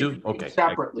 Oh, they do? Okay.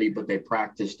 Separately, but they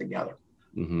practice together.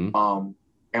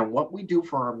 And what we do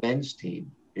for our men's team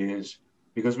is,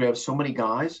 because we have so many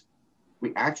guys,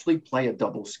 we actually play a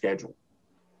double schedule.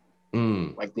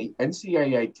 Like the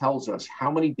NCAA tells us how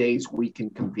many days we can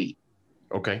compete.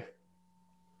 Okay.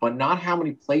 But not how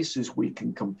many places we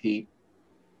can compete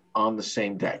on the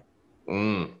same day.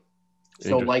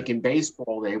 So like in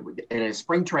baseball, in a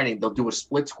spring training, they'll do a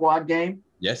split squad game.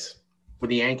 Yes. Where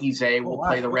the Yankees A will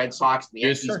play the Red Sox, and the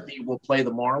Yankees B will play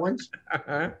the Marlins.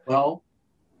 Well,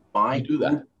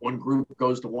 one group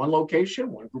goes to one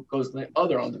location, one group goes to the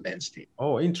other on the men's team.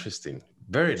 Oh, interesting.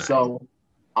 Very nice. So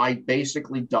I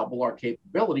basically double our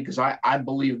capability, because I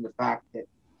believe in the fact that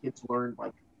kids learn by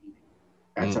competing.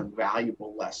 That's a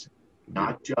valuable lesson,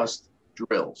 not just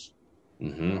drills.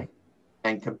 Right?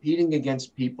 And competing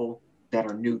against people that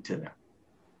are new to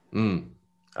them.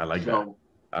 I like that.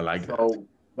 So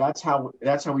that's how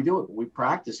we do it. We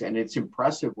practice, and it's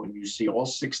impressive when you see all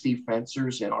 60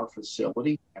 fencers in our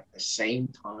facility at the same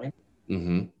time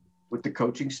with the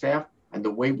coaching staff. And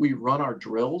the way we run our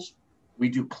drills, the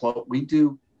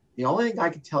only thing I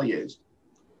can tell you is,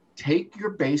 take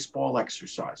your baseball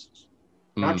exercises,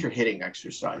 not your hitting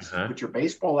exercises, but your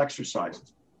baseball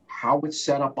exercises, how it's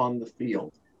set up on the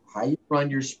field, how you run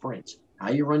your sprints,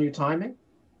 how you run your timing.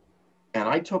 And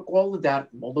I took all of that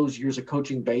from all those years of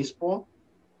coaching baseball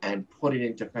and put it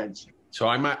into fencing. So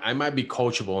I might be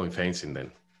coachable in fencing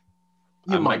then.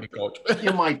 You might be coachable.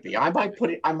 You might be. I might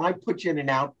put you in an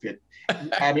outfit,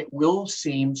 and it will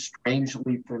seem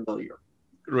strangely familiar.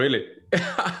 Really?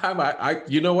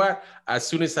 You know what? As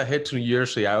soon as I head to New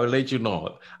Jersey, I will let you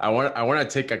know. I want to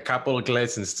take a couple of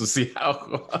lessons to see how it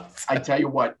goes. I tell you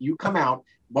what, you come out.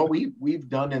 What we've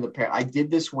done in the past, I did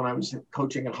this when I was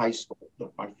coaching in high school.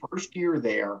 My first year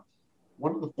there,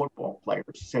 one of the football players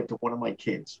said to one of my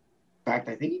kids, in fact,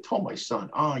 I think he told my son,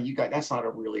 that's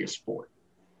not really a sport.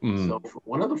 So for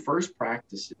one of the first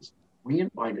practices, we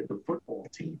invited the football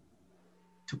team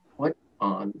to put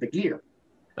on the gear.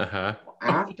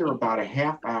 After about a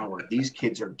half hour, these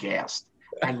kids are gassed,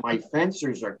 and my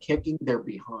fencers are kicking their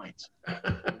behinds.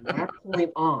 From that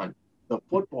point on, the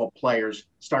football players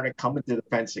started coming to the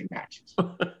fencing matches.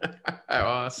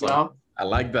 Awesome. You know? I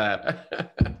like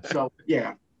that. So,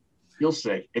 yeah, you'll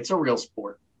see. It's a real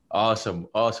sport. Awesome.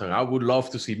 I would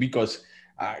love to see, because,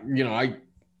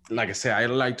 like I said, I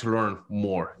like to learn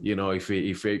more.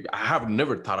 I have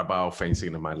never thought about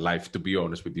fencing in my life, to be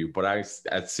honest with you. But I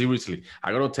seriously,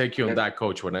 I gotta take you on that,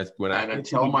 Coach.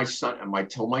 Until my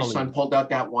son pulled out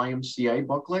that YMCA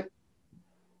booklet,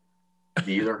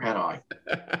 neither had I.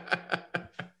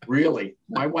 Really.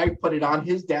 My wife put it on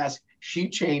his desk. She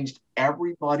changed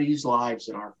everybody's lives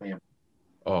in our family.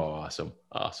 Oh, awesome.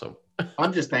 Awesome.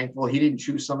 I'm just thankful he didn't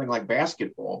choose something like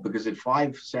basketball, because at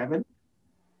 5'7",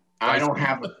 I don't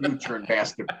have a future in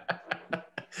basketball.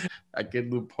 I can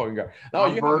do point guard. No,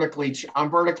 I'm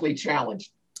vertically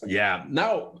challenged. Yeah.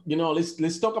 Now,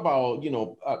 let's talk about,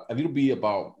 a little bit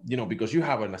about, because you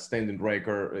have an outstanding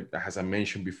record, as I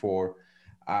mentioned before.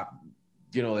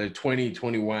 The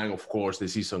 2021, of course, the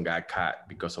season got cut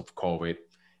because of COVID.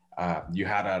 You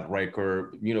had a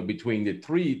record, between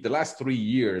the last 3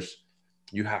 years,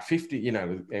 you have 50,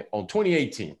 on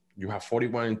 2018, you have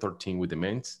 41-13 with the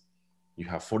men's. You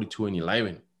have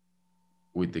 42-11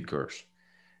 with the girls.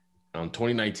 On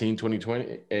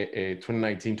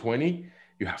 2019-20,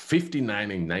 you have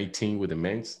 59-19 with the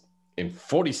men's and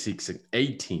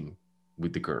 46-18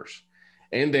 with the girls.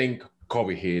 And then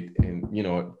COVID hit, and,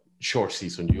 short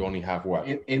season, you only have what?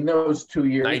 In those 2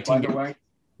 years, by the way,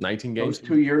 19 games. Those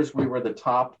 2 years, we were the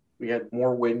top. We had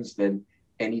more wins than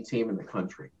any team in the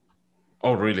country.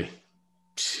 Oh, really?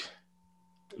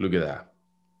 Look at that.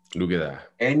 Look at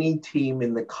that. Any team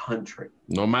in the country.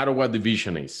 No matter what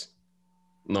division is.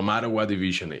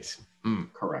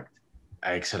 Correct.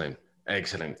 Excellent.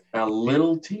 A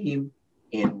little team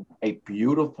in a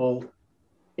beautiful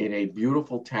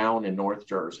town in North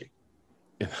Jersey.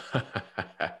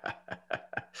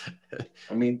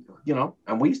 I mean,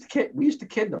 and we used to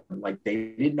kid them, like they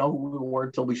didn't know who we were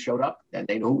until we showed up, and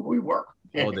they knew who we were.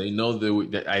 Oh, they know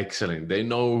excellent. They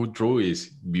know who Drew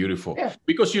is. Beautiful. Yeah.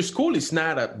 Because your school is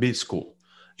not a big school.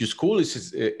 Your school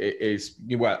is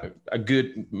a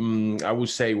good, I would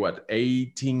say,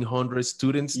 1,800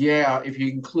 students. Yeah, if you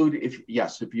include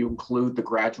the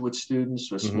graduate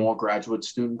students, a small graduate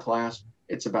student class,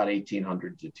 it's about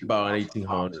 1,800 to 2,000. About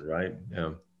 1,800, right?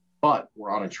 Yeah. But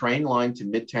we're on a train line to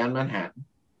Midtown Manhattan.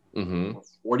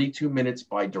 42 minutes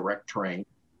by direct train.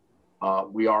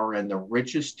 We are in the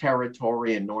richest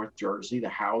territory in North Jersey. The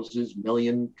houses,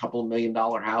 couple $1 million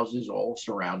houses, all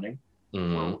surrounding.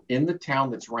 We're in the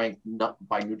town that's ranked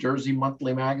by New Jersey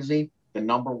Monthly Magazine, the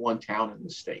 #1 town in the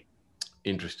state.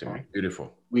 Interesting. Okay.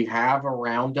 Beautiful. We have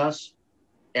around us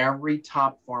every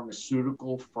top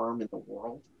pharmaceutical firm in the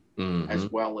world,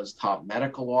 as well as top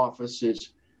medical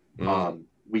offices.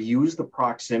 We use the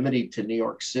proximity to New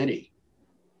York City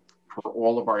for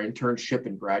all of our internship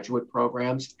and graduate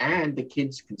programs, and the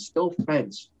kids can still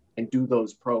fence and do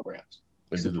those programs.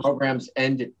 The programs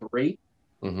end at 3,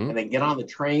 and they get on the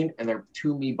train and they're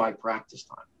to me by practice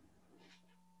time.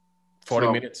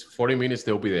 40 minutes,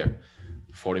 they'll be there.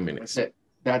 40 minutes.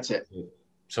 That's it.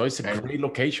 So it's a great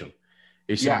location.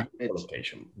 It's a beautiful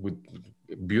location with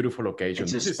beautiful location.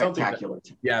 It's a spectacular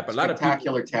town. Yeah, but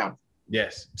spectacular town.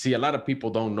 Yes. See, a lot of people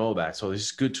don't know that. So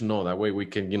it's good to know. That way we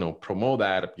can, promote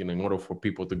that, in order for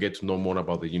people to get to know more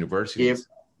about the university.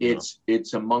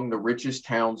 It's among the richest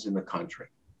towns in the country.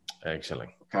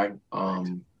 Excellent. Okay.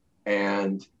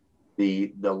 And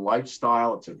the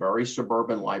lifestyle, it's a very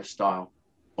suburban lifestyle.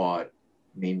 But,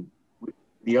 I mean,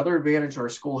 the other advantage our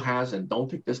school has, and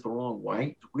don't take this the wrong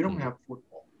way, we don't have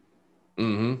football.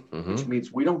 Which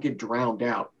means we don't get drowned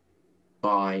out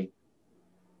by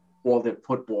all that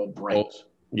football brings.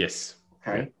 Yes.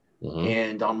 Okay.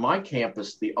 And on my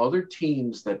campus, the other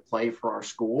teams that play for our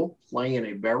school play in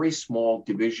a very small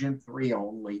Division III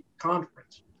only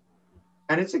conference.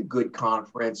 And it's a good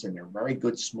conference, and they're very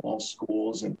good small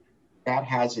schools, and that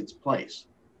has its place.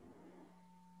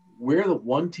 We're the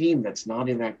one team that's not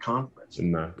in that conference.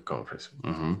 In that conference.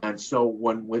 And so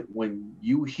when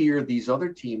you hear these other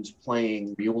teams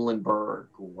playing Muhlenberg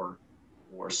or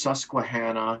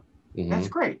Susquehanna, that's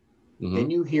great. Then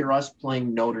you hear us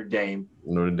playing Notre Dame.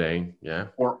 Yeah.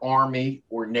 Or Army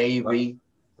or Navy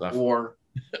or,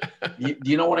 do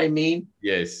you know what I mean?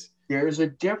 Yes. There's a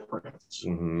difference.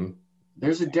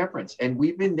 There's a difference. And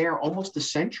we've been there almost a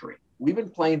century.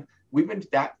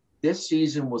 This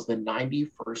season was the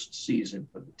 91st season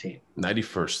for the team.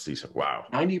 91st season. Wow.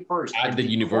 91st. At the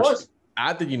university. Wow.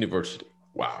 At the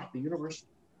university.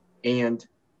 And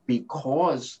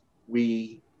because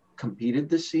we competed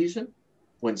this season,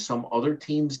 when some other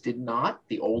teams did not,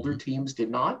 the older teams did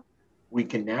not, we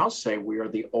can now say we are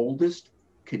the oldest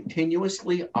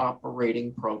continuously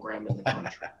operating program in the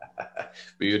country.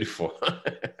 Beautiful.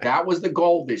 That was the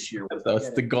goal this year. That's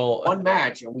the goal. One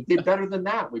match, and we did better than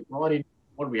that. We brought in,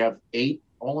 what do we have, 8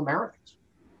 All-Americans.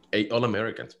 8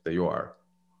 All-Americans. There you are.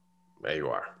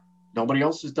 Nobody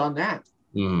else has done that.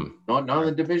 None of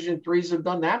the Division IIIs have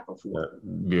done that before.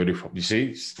 Beautiful. You see,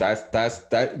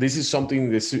 this is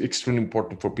something that's extremely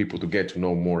important for people to get to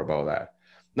know more about that.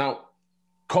 Now,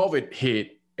 COVID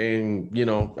hit, And, you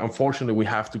know, unfortunately, we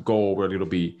have to go over a little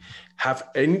bit. Have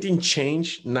anything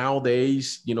changed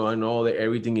nowadays? You know, I know that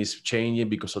everything is changing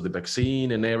because of the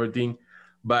vaccine and everything,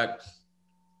 but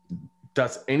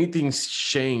does anything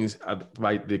change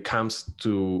when it comes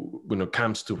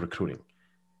to recruiting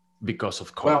because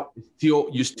of COVID? Well,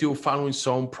 you still following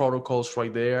some protocols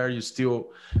right there? You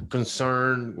still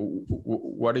concerned?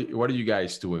 What are you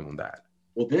guys doing on that?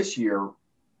 Well, this year,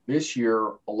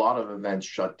 a lot of events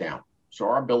shut down. So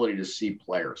our ability to see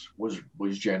players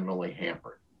was generally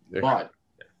hampered.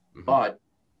 But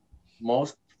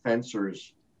most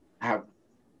fencers have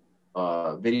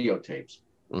videotapes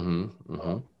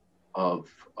of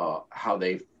how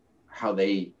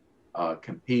they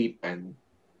compete, and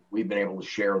we've been able to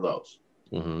share those.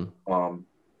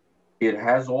 It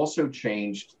has also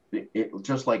changed.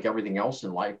 Just like everything else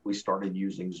in life, we started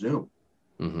using Zoom,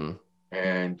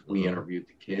 and we interviewed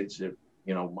the kids.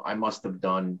 I must have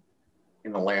done,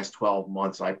 in the last 12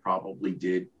 months, I probably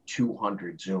did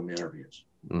 200 Zoom interviews.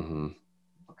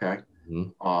 Okay.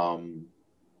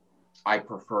 I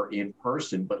prefer in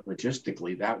person, but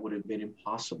logistically that would have been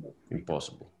impossible.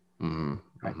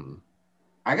 Okay?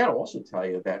 I got to also tell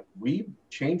you that we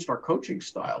changed our coaching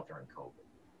style during COVID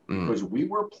because we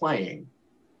were playing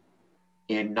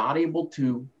and not able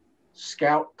to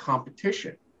scout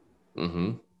competition.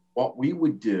 What we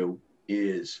would do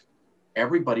is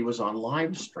everybody was on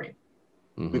live stream.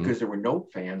 Because there were no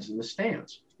fans in the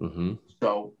stands.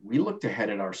 So we looked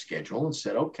ahead at our schedule and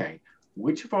said, okay,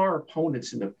 which of our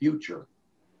opponents in the future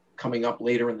coming up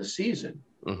later in the season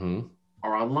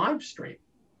are on live stream?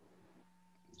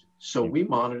 So we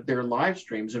monitored their live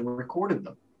streams and recorded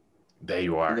them. There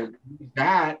you are. And then we used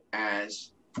that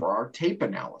as for our tape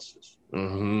analysis.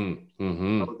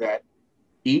 So that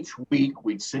each week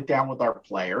we'd sit down with our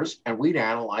players and we'd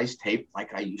analyze tape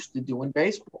like I used to do in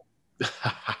baseball.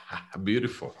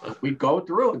 Beautiful. We'd go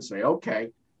through and say,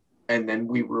 okay, and then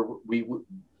we routinely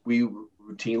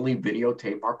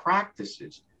videotape our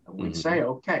practices, and we'd say,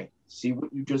 okay, see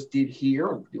what you just did here,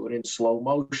 and do it in slow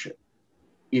motion.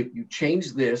 If you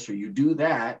change this or you do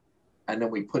that, and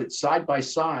then we put it side by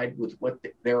side with what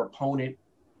their opponent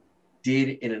did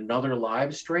in another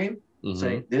live stream,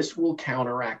 say this will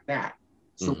counteract that.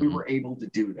 So we were able to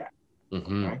do that.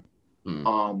 Okay.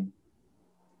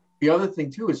 The other thing,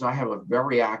 too, is I have a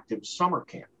very active summer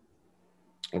camp.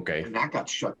 Okay. And that got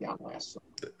shut down last summer.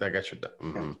 That got shut down.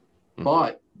 Okay.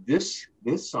 But this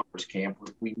summer's camp,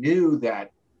 we knew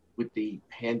that with the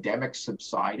pandemic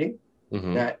subsiding,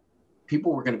 that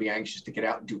people were going to be anxious to get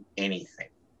out and do anything.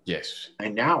 Yes.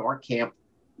 And now our camp,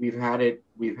 we've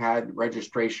had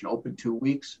registration open 2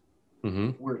 weeks.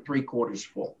 We're 3/4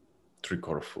 full.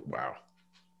 3/4 full. Wow.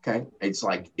 Okay.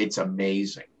 It's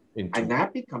amazing. And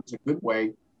that becomes a good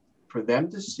way for them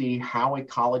to see how a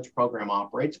college program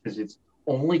operates, because it's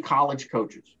only college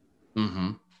coaches.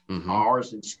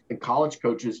 Ours and college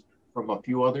coaches from a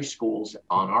few other schools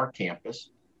on our campus,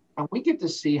 and we get to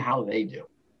see how they do.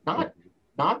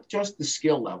 Not just the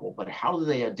skill level, but how do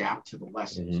they adapt to the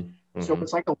lessons. So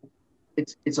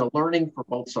it's a learning for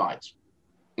both sides.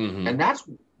 And that's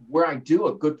where I do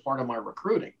a good part of my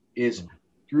recruiting is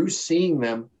through seeing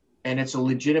them, and it's a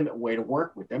legitimate way to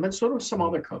work with them, and so do some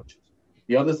other coaches.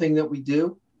 The other thing that we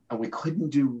do, and we couldn't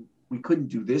do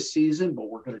this season, but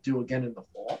we're going to do again in the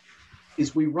fall,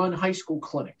 is we run high school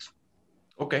clinics.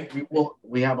 Okay.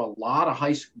 We have a lot of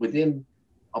high school within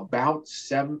about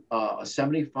a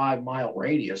 75-mile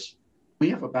radius. We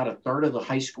have about a third of the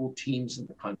high school teams in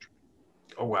the country.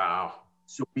 Oh, wow.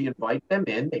 So we invite them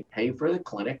in, they pay for the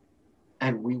clinic,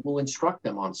 and we will instruct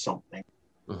them on something.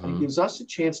 And it gives us a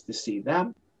chance to see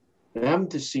them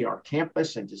to see our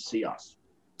campus, and to see us.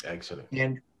 Excellent.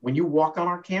 And when you walk on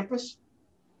our campus,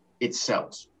 it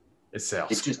sells. It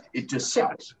just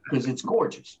sells because it's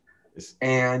gorgeous.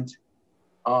 And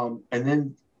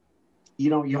then,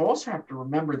 you also have to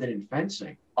remember that in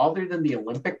fencing, other than the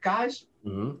Olympic guys,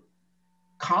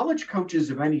 college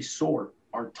coaches of any sort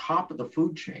are top of the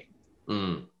food chain.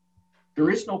 There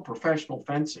is no professional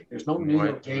fencing. There's no New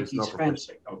York Yankees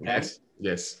fencing. Okay.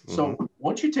 Yes. So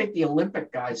once you take the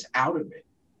Olympic guys out of it,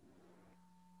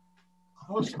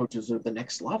 college coaches are the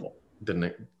next level.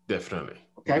 Definitely.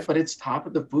 Okay, but it's top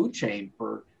of the food chain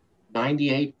for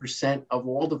 98% of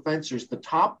all the fencers. The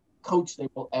top coach they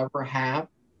will ever have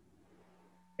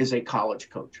is a college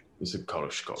coach.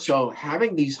 So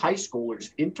having these high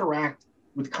schoolers interact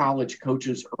with college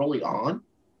coaches early on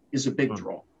is a big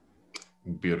draw.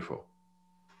 Beautiful.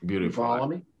 You follow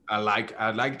me? I like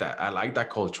that. I like that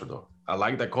culture though. I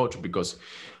like that culture because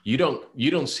you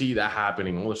don't see that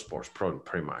happening in all sports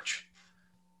pretty much.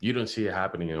 You don't see it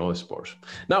happening in all sports.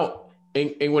 Now,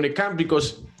 And when it comes,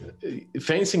 because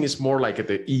fencing is more like at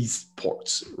the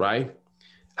esports, right?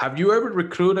 Have you ever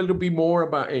recruited a little bit more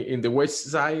about in the West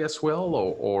Side as well,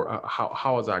 or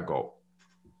how does that go?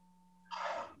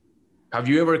 Have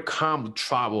you ever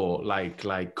travel, like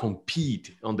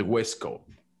compete on the West Coast?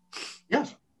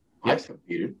 Yes.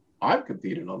 I've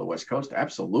competed on the West Coast.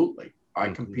 Absolutely. I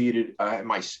competed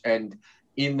and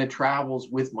in the travels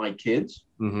with my kids.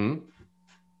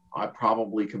 I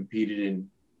probably competed in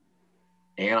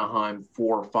Anaheim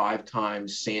 4 or 5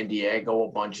 times, San Diego a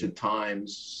bunch of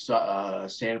times,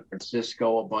 San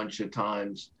Francisco a bunch of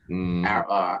times,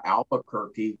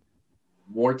 Albuquerque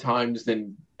more times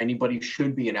than anybody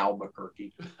should be in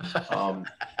Albuquerque.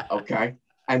 Okay.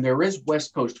 And there is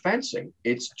West Coast fencing.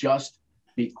 It's just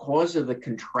because of the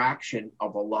contraction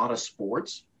of a lot of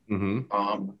sports.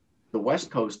 The West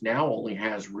Coast now only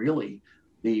has really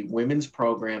the women's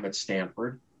program at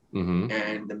Stanford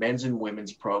and the men's and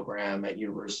women's program at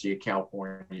University of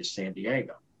California, San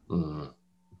Diego.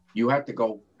 You have to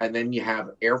go, and then you have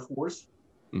Air Force,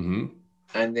 and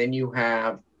then you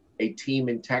have a team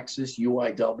in Texas,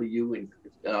 UIW,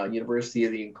 and University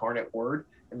of the Incarnate Word,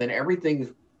 and then everything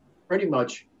is pretty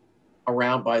much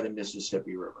around by the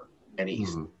Mississippi River and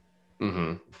east.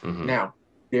 Now,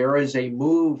 there is a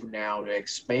move now to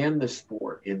expand the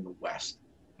sport in the West.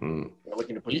 They're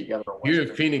looking to put together a Here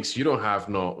in Phoenix, you don't have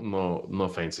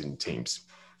no fencing teams.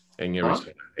 In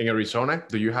Arizona, in Arizona,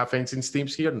 do you have fencing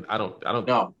teams here? I don't.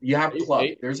 No, you have club.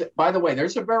 By the way,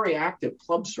 there's a very active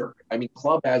club circuit. I mean,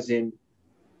 club as in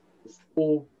the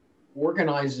school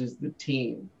organizes the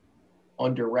team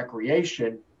under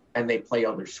recreation, and they play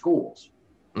other schools.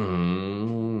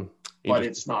 But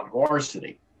it's not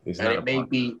varsity, and it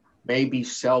may be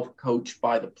self-coached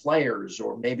by the players,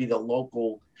 or maybe the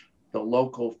local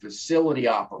facility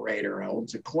operator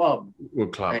owns a club,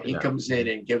 and he comes in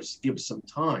and gives some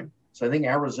time. So I think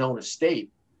Arizona State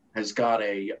has got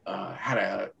had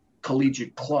a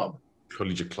collegiate club.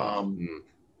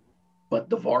 But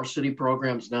the varsity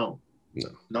programs, no,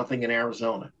 nothing in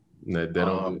Arizona. No, they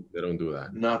don't do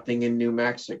that. Nothing in New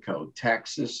Mexico.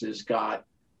 Texas has got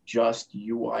just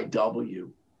UIW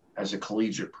as a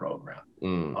collegiate program.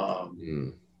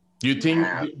 You think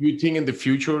in the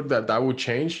future that would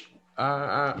change? It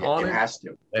has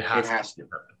to.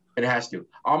 It has to.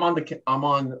 I'm on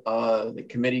the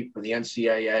committee for the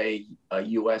NCAA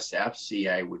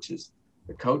USFCA, which is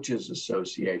the Coaches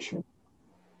Association,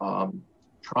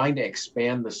 trying to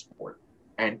expand the sport.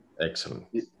 And excellent.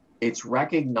 It's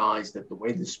recognized that the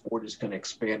way the sport is going to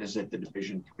expand is at the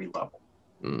Division III level.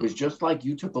 Because just like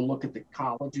you took a look at the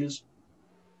colleges,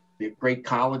 the great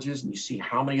colleges, and you see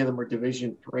how many of them are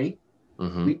Division III,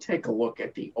 we take a look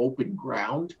at the open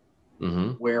ground.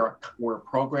 Where a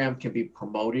program can be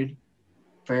promoted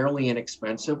fairly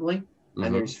inexpensively,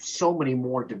 and there's so many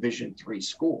more Division III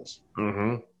schools.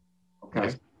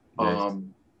 Okay,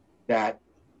 that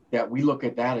we look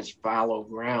at that as fallow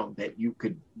ground that you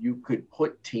could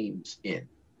put teams in,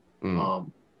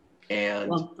 so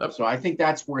I think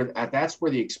that's where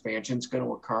the expansion is going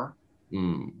to occur.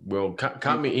 Well,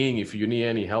 count me in if you need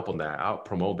any help on that. I'll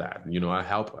promote that. I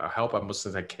help as much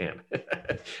as I can,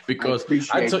 because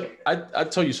I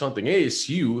tell you something.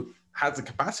 ASU has the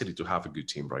capacity to have a good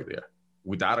team right there,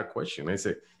 without a question. It's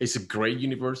a great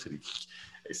university.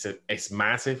 It's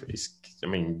massive.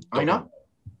 I know.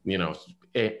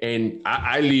 And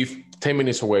I live 10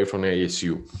 minutes away from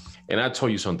ASU, and I tell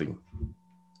you something.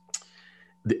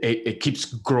 It keeps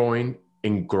growing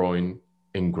and growing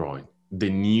and growing. The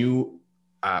new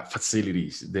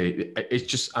facilities, it's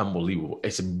just unbelievable.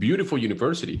 It's a beautiful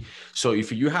university. So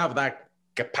if you have that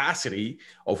capacity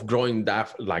of growing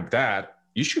that like that,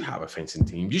 you should have a fencing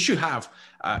team. You should have,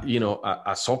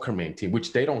 a soccer man team,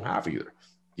 which they don't have either.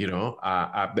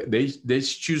 They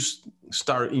should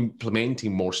start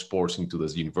implementing more sports into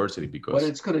this university, because what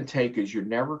it's going to take is you're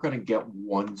never going to get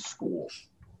one school.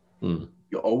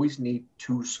 You always need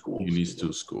 2 schools. You need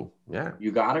 2 schools. Yeah.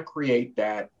 You got to create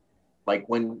that. Like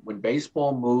when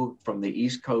baseball moved from the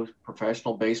East Coast,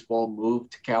 professional baseball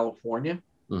moved to California,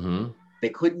 they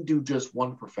couldn't do just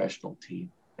one professional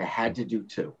team. They had to do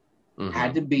 2.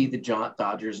 Had to be the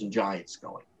Dodgers and Giants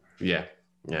going. Yeah.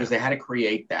 Because they had to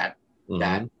create that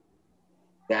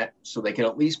so they could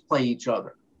at least play each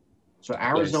other. So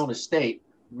Arizona State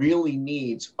really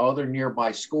needs other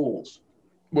nearby schools.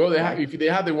 Well, if they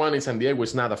have the one in San Diego,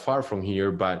 it's not that far from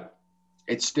here, but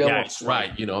it's still it's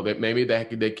right. That maybe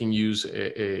they can use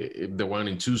the one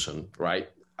in Tucson, right?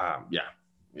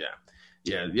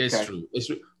 It's true. It's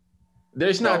true.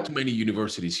 There's not too many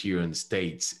universities here in the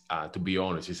States, to be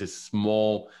honest. It's a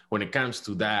small. When it comes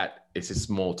to that, it's a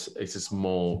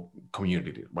small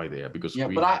community right there because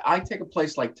but I take a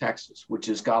place like Texas, which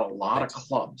has got a lot of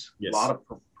clubs, a lot of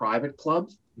private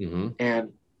clubs,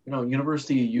 and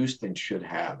University of Houston should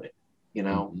have it.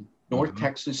 North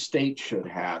Texas State should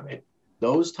have it.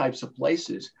 Those types of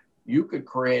places, you could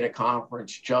create a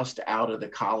conference just out of the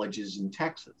colleges in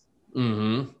Texas.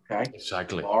 Okay,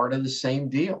 exactly. Florida, the same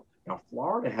deal. Now,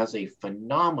 Florida has a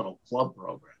phenomenal club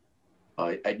program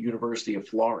at University of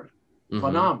Florida.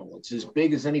 Phenomenal. It's as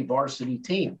big as any varsity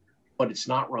team, but it's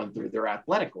not run through their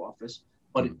athletic office.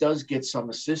 But it does get some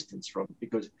assistance from it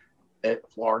because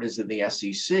Florida's in the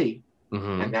SEC,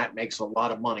 and that makes a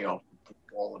lot of money off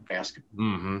football and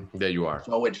basketball. There you are.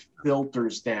 So it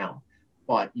filters down.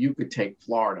 But you could take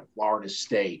Florida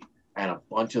State, and a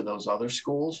bunch of those other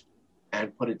schools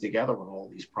and put it together with all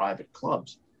these private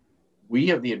clubs. We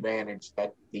have the advantage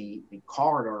that the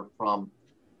corridor from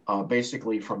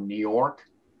basically from New York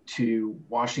to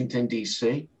Washington,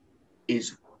 D.C.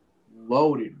 is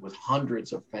loaded with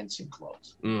hundreds of fencing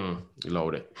clubs.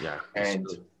 Loaded, yeah. And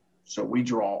so we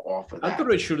draw off of that. I'm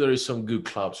pretty sure there is some good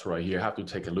clubs right here. I have to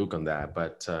take a look on that.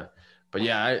 But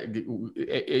yeah,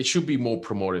 it should be more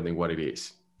promoted than what it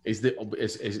is.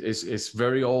 It's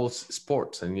very old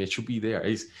sports, and it should be there.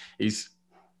 It's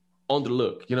on the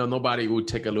look. Nobody would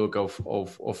take a look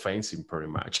of fencing pretty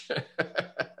much.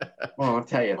 Well, I'll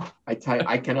tell you,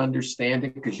 I can understand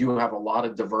it because you have a lot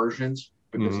of diversions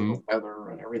because of the weather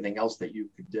and everything else that you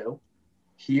could do.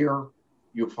 Here,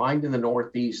 you find in the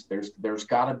Northeast, there's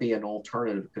got to be an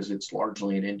alternative because it's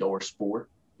largely an indoor sport.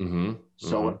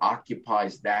 So it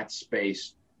occupies that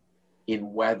space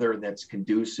in weather that's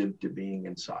conducive to being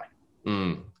inside.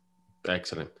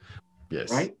 Excellent.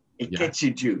 Yes. Right? It gets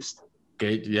you juiced.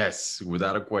 Okay. Yes,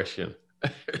 without a question.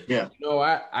 Yeah.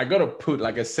 I got to put,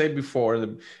 like I said before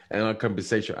in our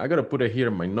conversation, I got to put it here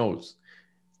in my notes.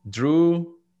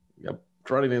 Drew,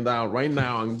 jotting it down right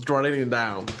now. I'm jotting it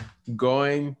down.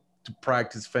 Going to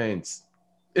practice fence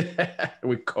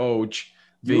with Coach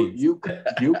Vince. You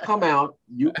come out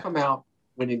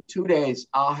when in 2 days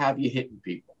I'll have you hitting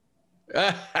people.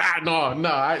 No,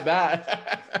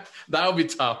 that would be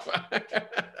tough.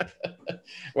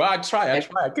 Well, I try.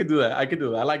 I can do that.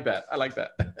 I like that.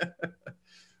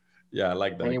 Yeah, I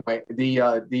like that. Anyway,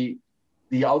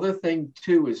 the other thing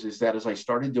too is that as I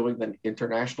started doing the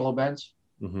international events,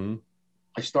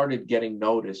 I started getting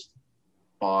noticed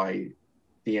by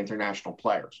the international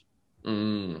players.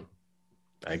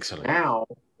 Excellent. Now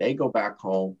they go back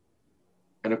home,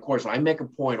 and of course I make a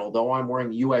point. Although I'm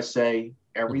wearing USA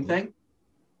everything,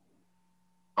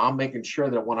 I'm making sure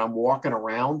that when I'm walking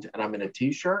around and I'm in a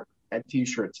T-shirt, that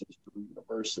T-shirt says Drew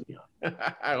University on it.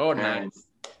 Oh, nice.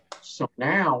 So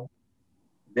now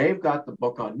they've got the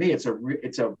book on me. It's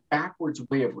a backwards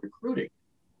way of recruiting,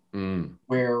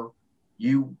 where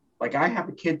I have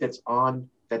a kid that's on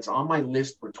my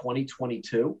list for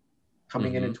 2022,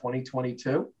 coming in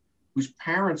 2022, whose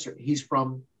parents he's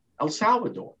from El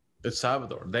Salvador. El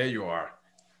Salvador, there you are.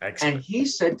 Excellent. And he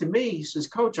said to me, he says,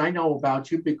 Coach, I know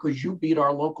about you because you beat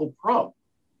our local pro.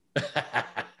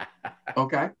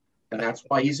 Okay. And that's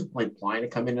why he's applying to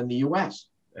come in the U.S.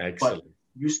 Excellent. But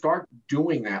you start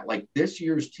doing that. Like this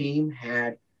year's team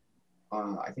had,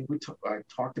 I think I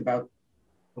talked about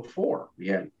before. We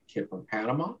had a kid from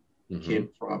Panama, a kid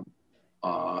from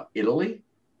Italy,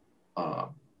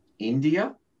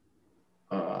 India,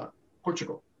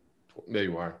 Portugal. There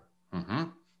you are.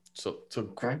 So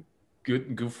okay.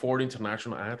 Good for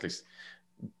international athletes.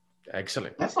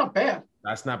 Excellent. That's not bad.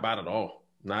 That's not bad at all.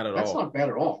 Not at all. That's not bad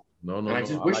at all. No. And I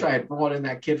just wish I had brought in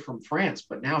that kid from France,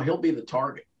 but now he'll be the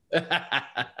target.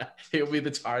 He'll be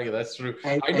the target. That's true.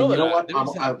 And, I know and you that. know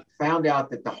what? I found out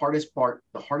that the hardest part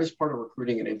of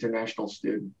recruiting an international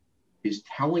student is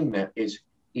telling them is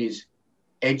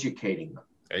educating them.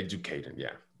 Educating,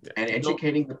 yeah. And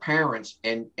educating the parents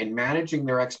and managing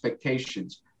their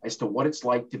expectations as to what it's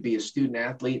like to be a student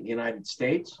athlete in the United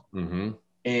States,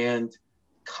 and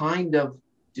kind of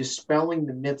dispelling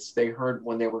the myths they heard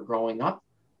when they were growing up,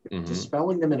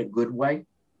 dispelling them in a good way.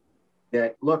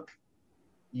 That, look,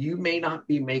 you may not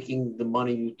be making the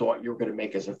money you thought you were going to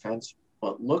make as a fencer,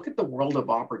 but look at the world of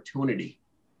opportunity.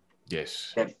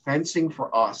 Yes. That fencing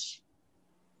for us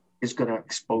is going to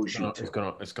expose you to.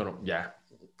 It's going to, yeah.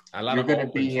 You're going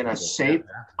to be on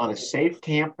a safe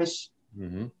campus.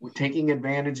 We're taking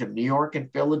advantage of New York and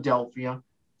Philadelphia,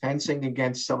 fencing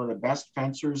against some of the best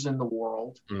fencers in the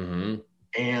world,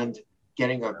 and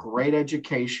getting a great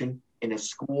education in a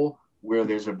school where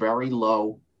there's a very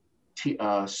low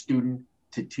student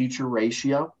to teacher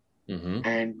ratio,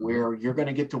 and where you're going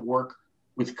to get to work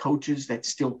with coaches that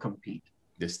still compete.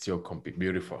 They still compete.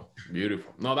 Beautiful.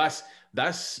 No,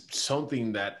 that's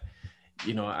something that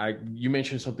you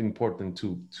mentioned something important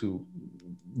to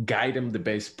guide them the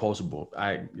best possible.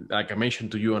 Like I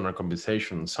mentioned to you in our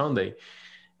conversation on Sunday,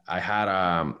 I had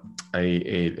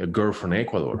a girl from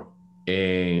Ecuador,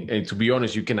 and to be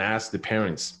honest, you can ask the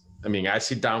parents. I mean, I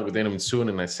sit down with them soon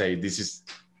and I say, this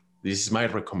is my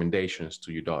recommendations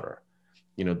to your daughter.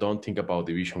 Don't think about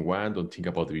Division I, don't think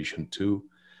about Division II.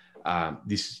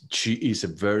 She is a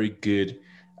very good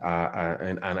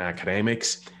in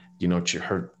academics.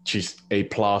 She's A+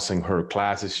 in her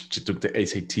classes. She took the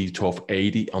SAT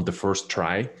 1280 on the first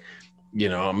try.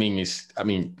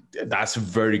 That's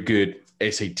very good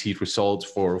SAT results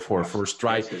for first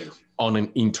try on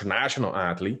an international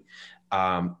athlete.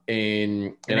 And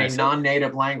in a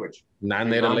non-native language.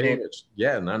 Non-native language.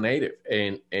 Yeah, non-native.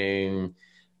 And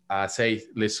say,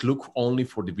 let's look only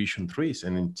for Division IIIs.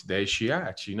 And today she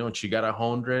got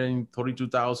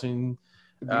 132,000,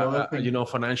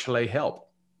 financial aid help.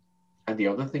 And the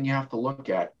other thing you have to look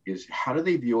at is, how do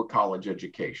they view a college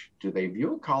education? Do they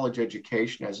view a college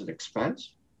education as an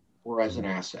expense or as an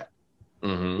asset?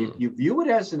 Mm-hmm. If you view it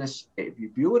as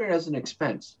an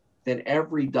expense, then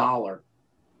every dollar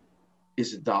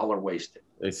is a dollar wasted.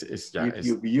 If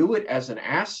you view it as an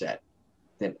asset,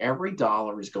 then every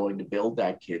dollar is going to build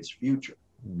that kid's future.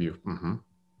 Mm-hmm.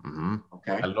 Mm-hmm.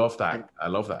 Okay. I love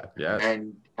that. Yes.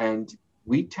 And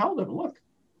we tell them, look,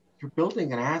 you're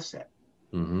building an asset.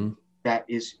 Mm-hmm. They're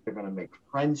going to make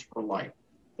friends for life.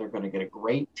 They're going to get a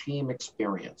great team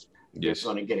experience. Yes.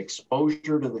 They're going to get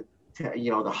exposure to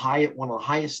one of the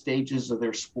highest stages of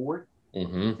their sport.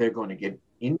 Mm-hmm. They're going to get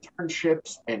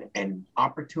internships and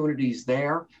opportunities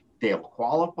there. They'll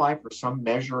qualify for some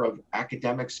measure of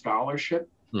academic scholarship.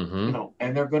 Mm-hmm.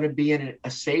 And they're going to be in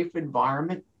a safe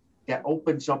environment that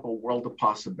opens up a world of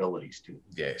possibilities to them.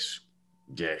 Yes.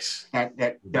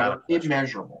 That are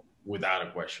immeasurable. Without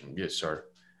a question. Yes, sir.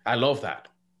 I love that.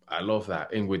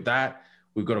 And with that,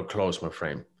 we're going to close, my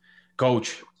friend.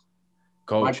 Coach.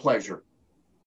 My pleasure.